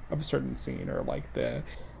lighting of a certain scene, or like the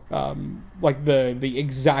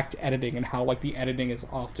exact editing, and how like the editing is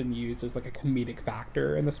often used as like a comedic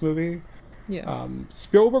factor in this movie. Yeah.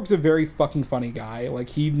 Spielberg's a very fucking funny guy. Like,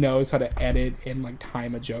 he knows how to edit and like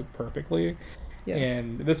time a joke perfectly. Yeah.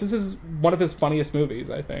 And this is one of his funniest movies,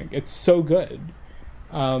 I think. It's so good.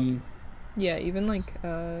 Yeah, even like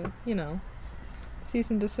cease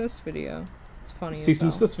and desist video. It's funny. Cease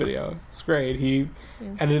and desist video. It's great. He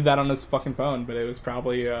edited that on his fucking phone, but it was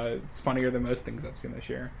probably it's funnier than most things I've seen this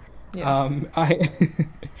year. Yeah. I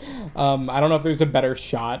I don't know if there's a better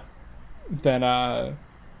shot than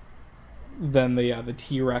the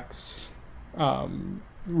T-Rex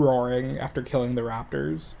roaring after killing the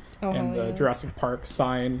raptors, and the Jurassic Park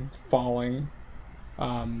sign falling,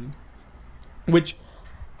 which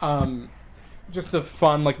just a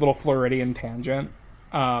fun like little Floridian tangent.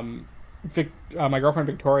 My girlfriend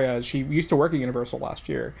Victoria, she used to work at Universal last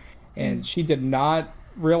year, and she did not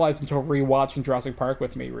realize until rewatching Jurassic Park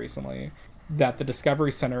with me recently that the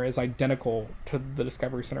Discovery Center is identical to the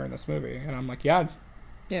Discovery Center in this movie. And I'm like, yeah,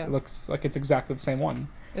 it looks like it's exactly the same one.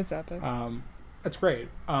 It's epic. It's great.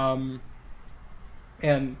 And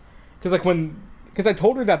because I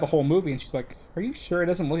told her that the whole movie, and she's like, "Are you sure it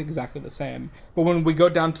doesn't look exactly the same?" But when we go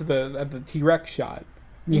down to the T-Rex shot,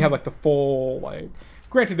 and you have like the full like.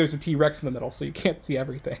 Granted, there's a T-Rex in the middle, so you can't see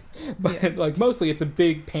everything. But like mostly, it's a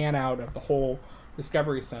big pan out of the whole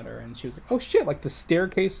Discovery Center. And she was like, "Oh shit! Like the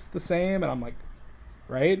staircase is the same." And I'm like,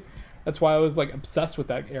 "Right." That's why I was like obsessed with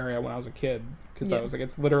that area when I was a kid, because I was like,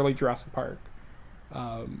 it's literally Jurassic Park.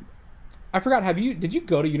 I forgot. Did you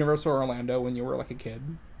go to Universal Orlando when you were like a kid?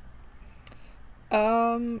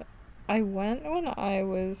 I went when I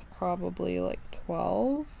was probably like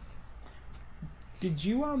 12. Did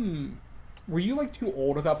you were you like too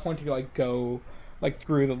old at that point to like go like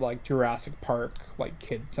through the like Jurassic Park like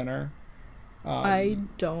kid center? I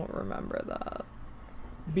don't remember that.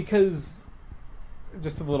 Because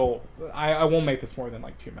just a little, I won't make this more than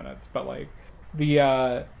like 2 minutes, but like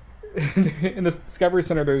the in the Discovery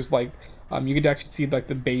Center, there's like you could actually see like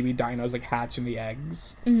the baby dinos like hatching the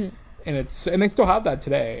eggs. Mm-hmm. And they still have that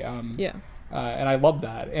today. And I love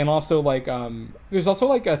that. And also like there's also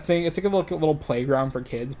like a thing, it's like a little playground for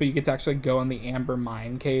kids, but you get to actually go in the amber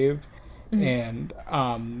mine cave. Mm-hmm. And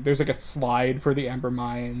there's like a slide for the amber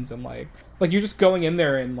mines, and like you're just going in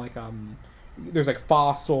there, and like there's like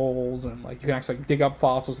fossils, and like you can actually like, dig up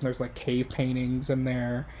fossils, and there's like cave paintings in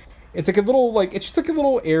there. It's like a little like, it's just like a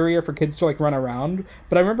little area for kids to like run around.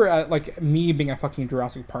 But I remember like me being a fucking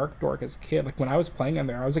Jurassic Park dork as a kid, like when I was playing in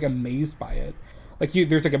there, I was like amazed by it. Like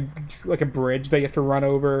there's like a bridge that you have to run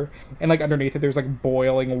over, and like underneath it there's like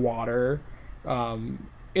boiling water.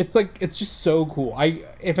 It's just so cool.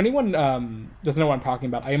 If anyone doesn't know what I'm talking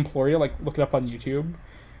about, I implore you, like, look it up on YouTube.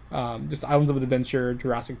 Just Islands of Adventure,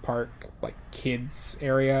 Jurassic Park, like kids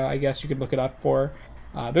area, I guess you could look it up for.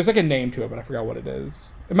 There's like a name to it, but I forgot what it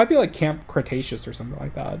is. It might be like Camp Cretaceous or something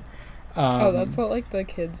like that. That's what like the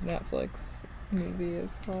kids Netflix movie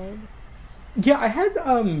is called. Yeah, I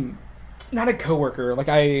had not a coworker. Like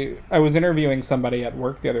I was interviewing somebody at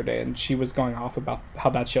work the other day, and she was going off about how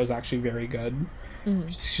that show's actually very good. Mm-hmm.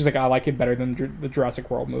 She's like, I like it better than the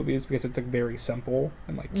Jurassic World movies because it's like very simple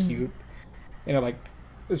and like cute, and it, like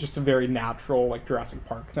it's just a very natural like Jurassic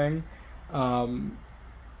Park thing.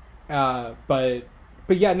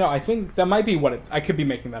 But yeah, no, I think that might be what it's. I could be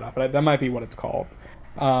making that up, but that might be what it's called.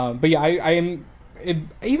 But yeah, I am.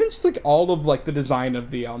 Even just like all of like the design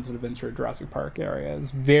of the Islands of Adventure Jurassic Park area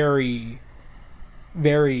is very,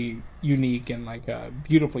 very unique and like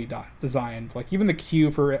beautifully designed. Like even the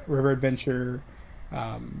queue for River Adventure,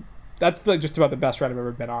 that's like just about the best ride I've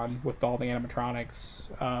ever been on with all the animatronics.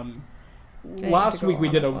 Last week we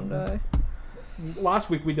did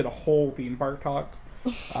a whole theme park talk.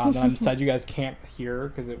 That I'm sad you guys can't hear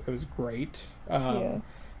because it was great.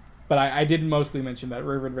 But I did mostly mention that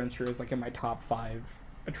River Adventure is like in my top 5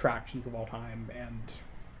 attractions of all time, and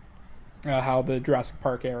how the Jurassic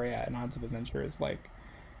Park area and Islands of Adventure is like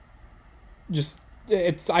just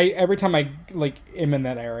every time I like am in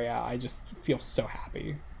that area, I just feel so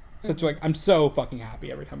happy. I'm so fucking happy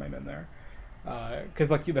every time I'm in there. Because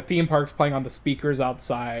like the theme park's playing on the speakers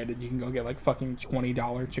outside, and you can go get like fucking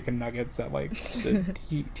 $20 chicken nuggets at like the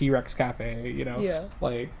T-Rex cafe, you know? Yeah.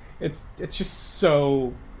 Like it's just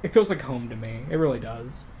so, it feels like home to me. It really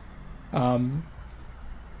does. Yeah,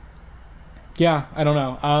 I don't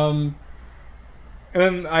know. And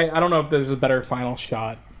then I don't know if there's a better final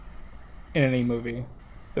shot in any movie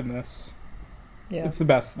than this. Yeah. It's the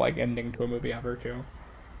best like ending to a movie ever too.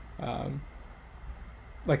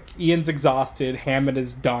 Like Ian's exhausted, Hammond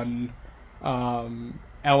is done,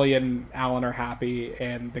 Ellie and Alan are happy,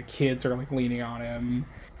 and the kids are like leaning on him,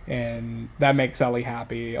 and that makes Ellie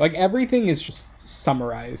happy. Like everything is just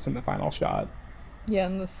summarized in the final shot. Yeah,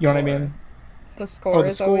 and the You know score. what I mean? The score The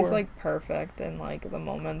is always score. like perfect, and like the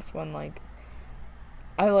moments when like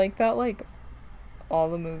I like that like all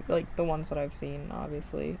the like the ones that I've seen,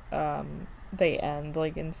 obviously, they end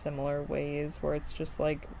like in similar ways where it's just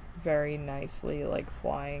like very nicely like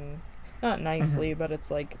flying, not nicely, but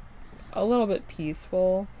it's like a little bit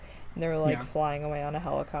peaceful. And they're like Yeah. flying away on a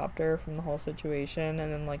helicopter from the whole situation,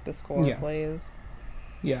 and then like the score Yeah. plays.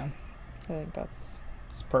 Yeah. I think that's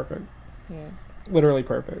It's perfect. yeah. Literally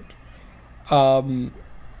perfect.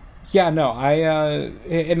 Yeah, no,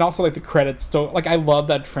 and also like the credits still, like I love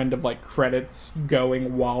that trend of like credits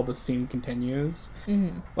going while the scene continues.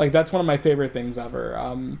 Like that's one of my favorite things ever.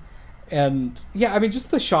 And yeah, I mean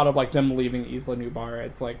just the shot of like them leaving Isla Nublar,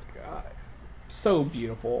 it's like so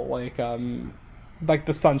beautiful. Like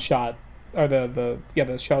the sun shot, or the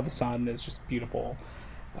shot of the sun is just beautiful.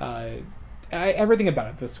 Everything about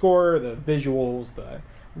it, the score, the visuals, the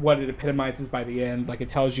what it epitomizes by the end, like it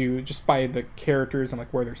tells you just by the characters and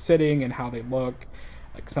like where they're sitting and how they look.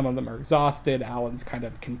 Like some of them are exhausted, Alan's kind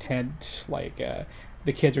of content, like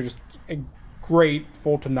the kids are just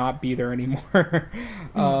grateful to not be there anymore.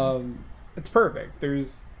 It's perfect.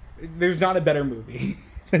 There's not a better movie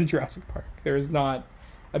than Jurassic Park. There is not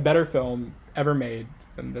a better film ever made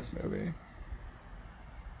than this movie.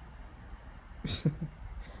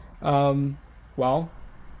 Well,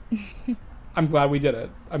 I'm glad we did it.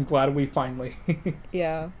 I'm glad we finally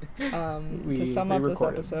Yeah. To sum up this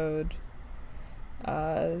recorded. episode,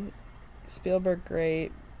 Spielberg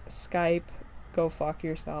great, Skype, go fuck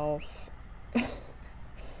yourself.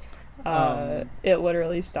 It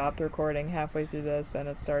literally stopped recording halfway through this and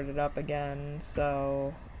it started up again,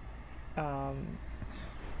 so LOL.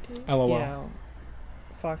 you know,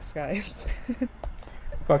 fuck Skype.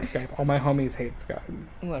 Fuck Skype. All my homies hate Skype.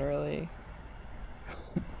 Literally.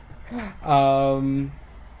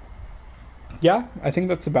 Yeah, I think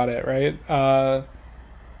that's about it, right? I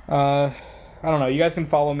don't know. You guys can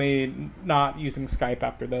follow me not using Skype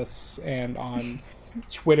after this, and on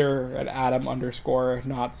Twitter at Adam_not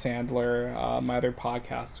Sandler. My other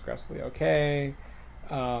podcast, Aggressively Okay.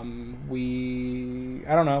 I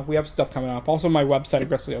don't know. We have stuff coming up. Also, my website,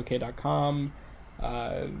 aggressivelyok.com.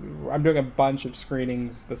 I'm doing a bunch of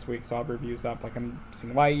screenings this week, so I'll have reviews up. Like I'm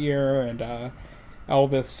seeing Lightyear and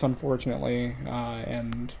Elvis, unfortunately,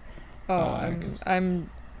 and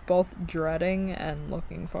I'm both dreading and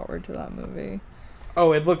looking forward to that movie.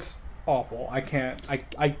 Oh, it looks awful. I can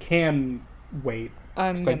wait.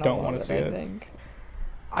 I'm because I gonna don't love want to see it.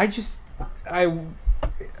 I think.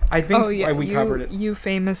 I think Oh yeah, we covered it. You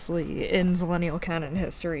famously in Zillennial canon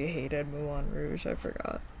history hated Moulin Rouge. I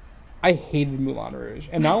forgot. I hated Moulin Rouge,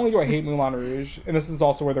 and not only do I hate Moulin Rouge, and this is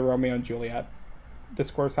also where the Romeo and Juliet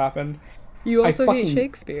discourse happened. You also fucking hate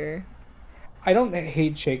Shakespeare. I don't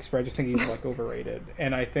hate Shakespeare. I just think he's like overrated,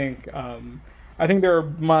 and I think there are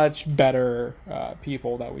much better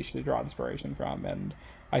people that we should draw inspiration from, and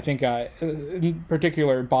I think in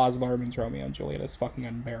particular Baz Luhrmann's Romeo and Juliet is fucking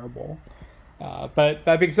unbearable. But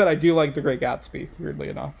that being said, I do like The Great Gatsby, weirdly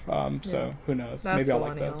enough. So who knows? That's Maybe I'll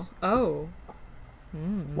like Zillennial. this. Oh.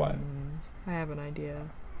 What? I have an idea.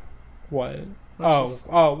 What? Let's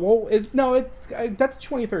Well, that's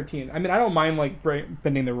 2013. I mean, I don't mind like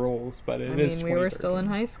bending the rules, but it is. We were still in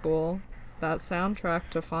high school. That soundtrack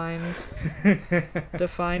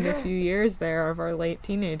defined a few years there of our late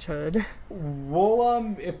teenagehood.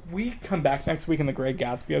 Well, if we come back next week in The Great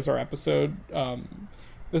Gatsby as our episode,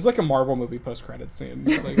 there's like a Marvel movie post-credit scene.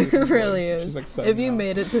 Like, It really is. Like, if you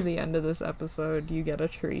made it to the end of this episode, you get a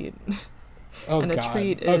treat. Oh, and a God.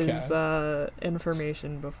 treat Okay. is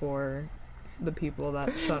information before the people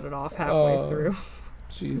that shut it off halfway through.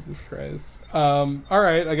 Jesus Christ. All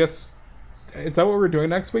right, I guess, is that what we're doing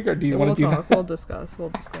next week, or do you want to do that? We'll discuss.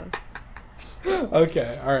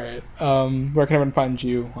 Okay, all right. Where can everyone find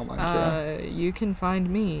you online? You can find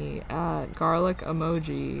me at garlic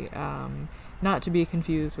emoji, not to be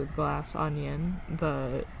confused with glass onion,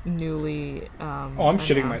 the newly I'm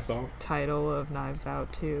shitting announced myself. title of Knives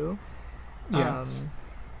Out 2. Yes.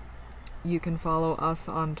 You can follow us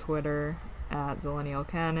on Twitter at Zillennial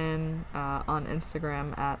Canon, on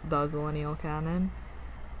Instagram at the Zillennial Canon.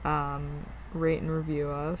 Rate and review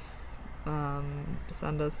us.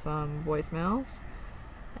 Send us some voicemails,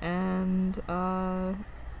 and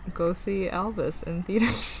go see Elvis in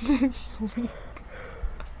theaters next week.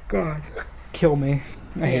 God, kill me.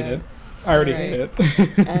 I hate it. I already hate it.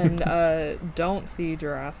 And don't see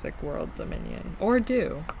Jurassic World Dominion, or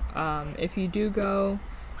do. If you do go,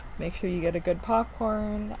 Make sure you get a good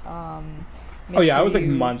popcorn. Oh yeah, I was like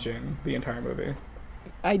munching the entire movie.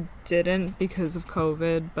 I didn't because of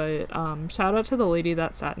COVID, but shout out to the lady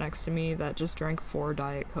that sat next to me that just drank 4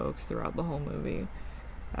 Diet Cokes throughout the whole movie.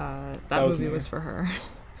 That movie was for her.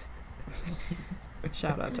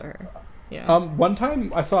 Shout out to her. Yeah. One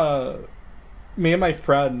time I saw me and my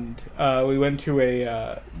friend. We went to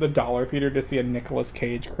the Dollar Theater to see a Nicolas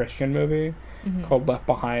Cage Christian movie called Left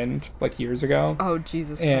Behind, like years ago. Oh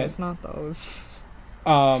Jesus Christ! Not those.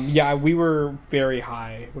 Yeah, we were very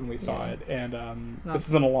high when we saw it, and this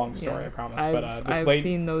isn't a long story, I promise. I've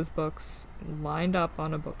seen those books lined up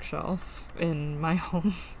on a bookshelf in my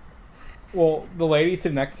home. Well, the lady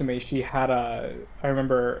sitting next to me, she had I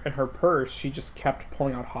remember in her purse, she just kept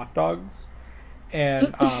pulling out hot dogs,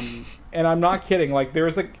 and and I'm not kidding, like there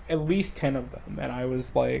was like at least 10 of them, and I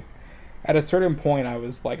was like, at a certain point, I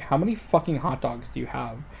was like, how many fucking hot dogs do you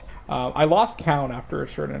have? I lost count after a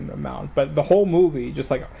certain amount, but the whole movie, just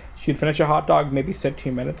like she'd finish a hot dog, maybe sit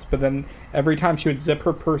 2 minutes, but then every time she would zip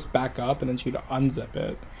her purse back up and then she'd unzip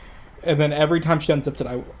it. And then every time she unzipped it,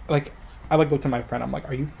 I looked at my friend, I'm like,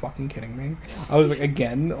 are you fucking kidding me? I was like,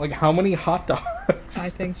 again? Like, how many hot dogs? I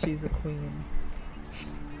think she's a queen.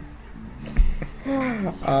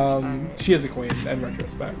 She is a queen in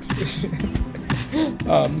retrospect.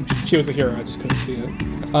 She was a hero, I just couldn't see it.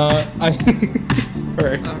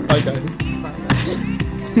 Alright, bye guys. Bye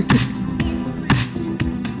guys.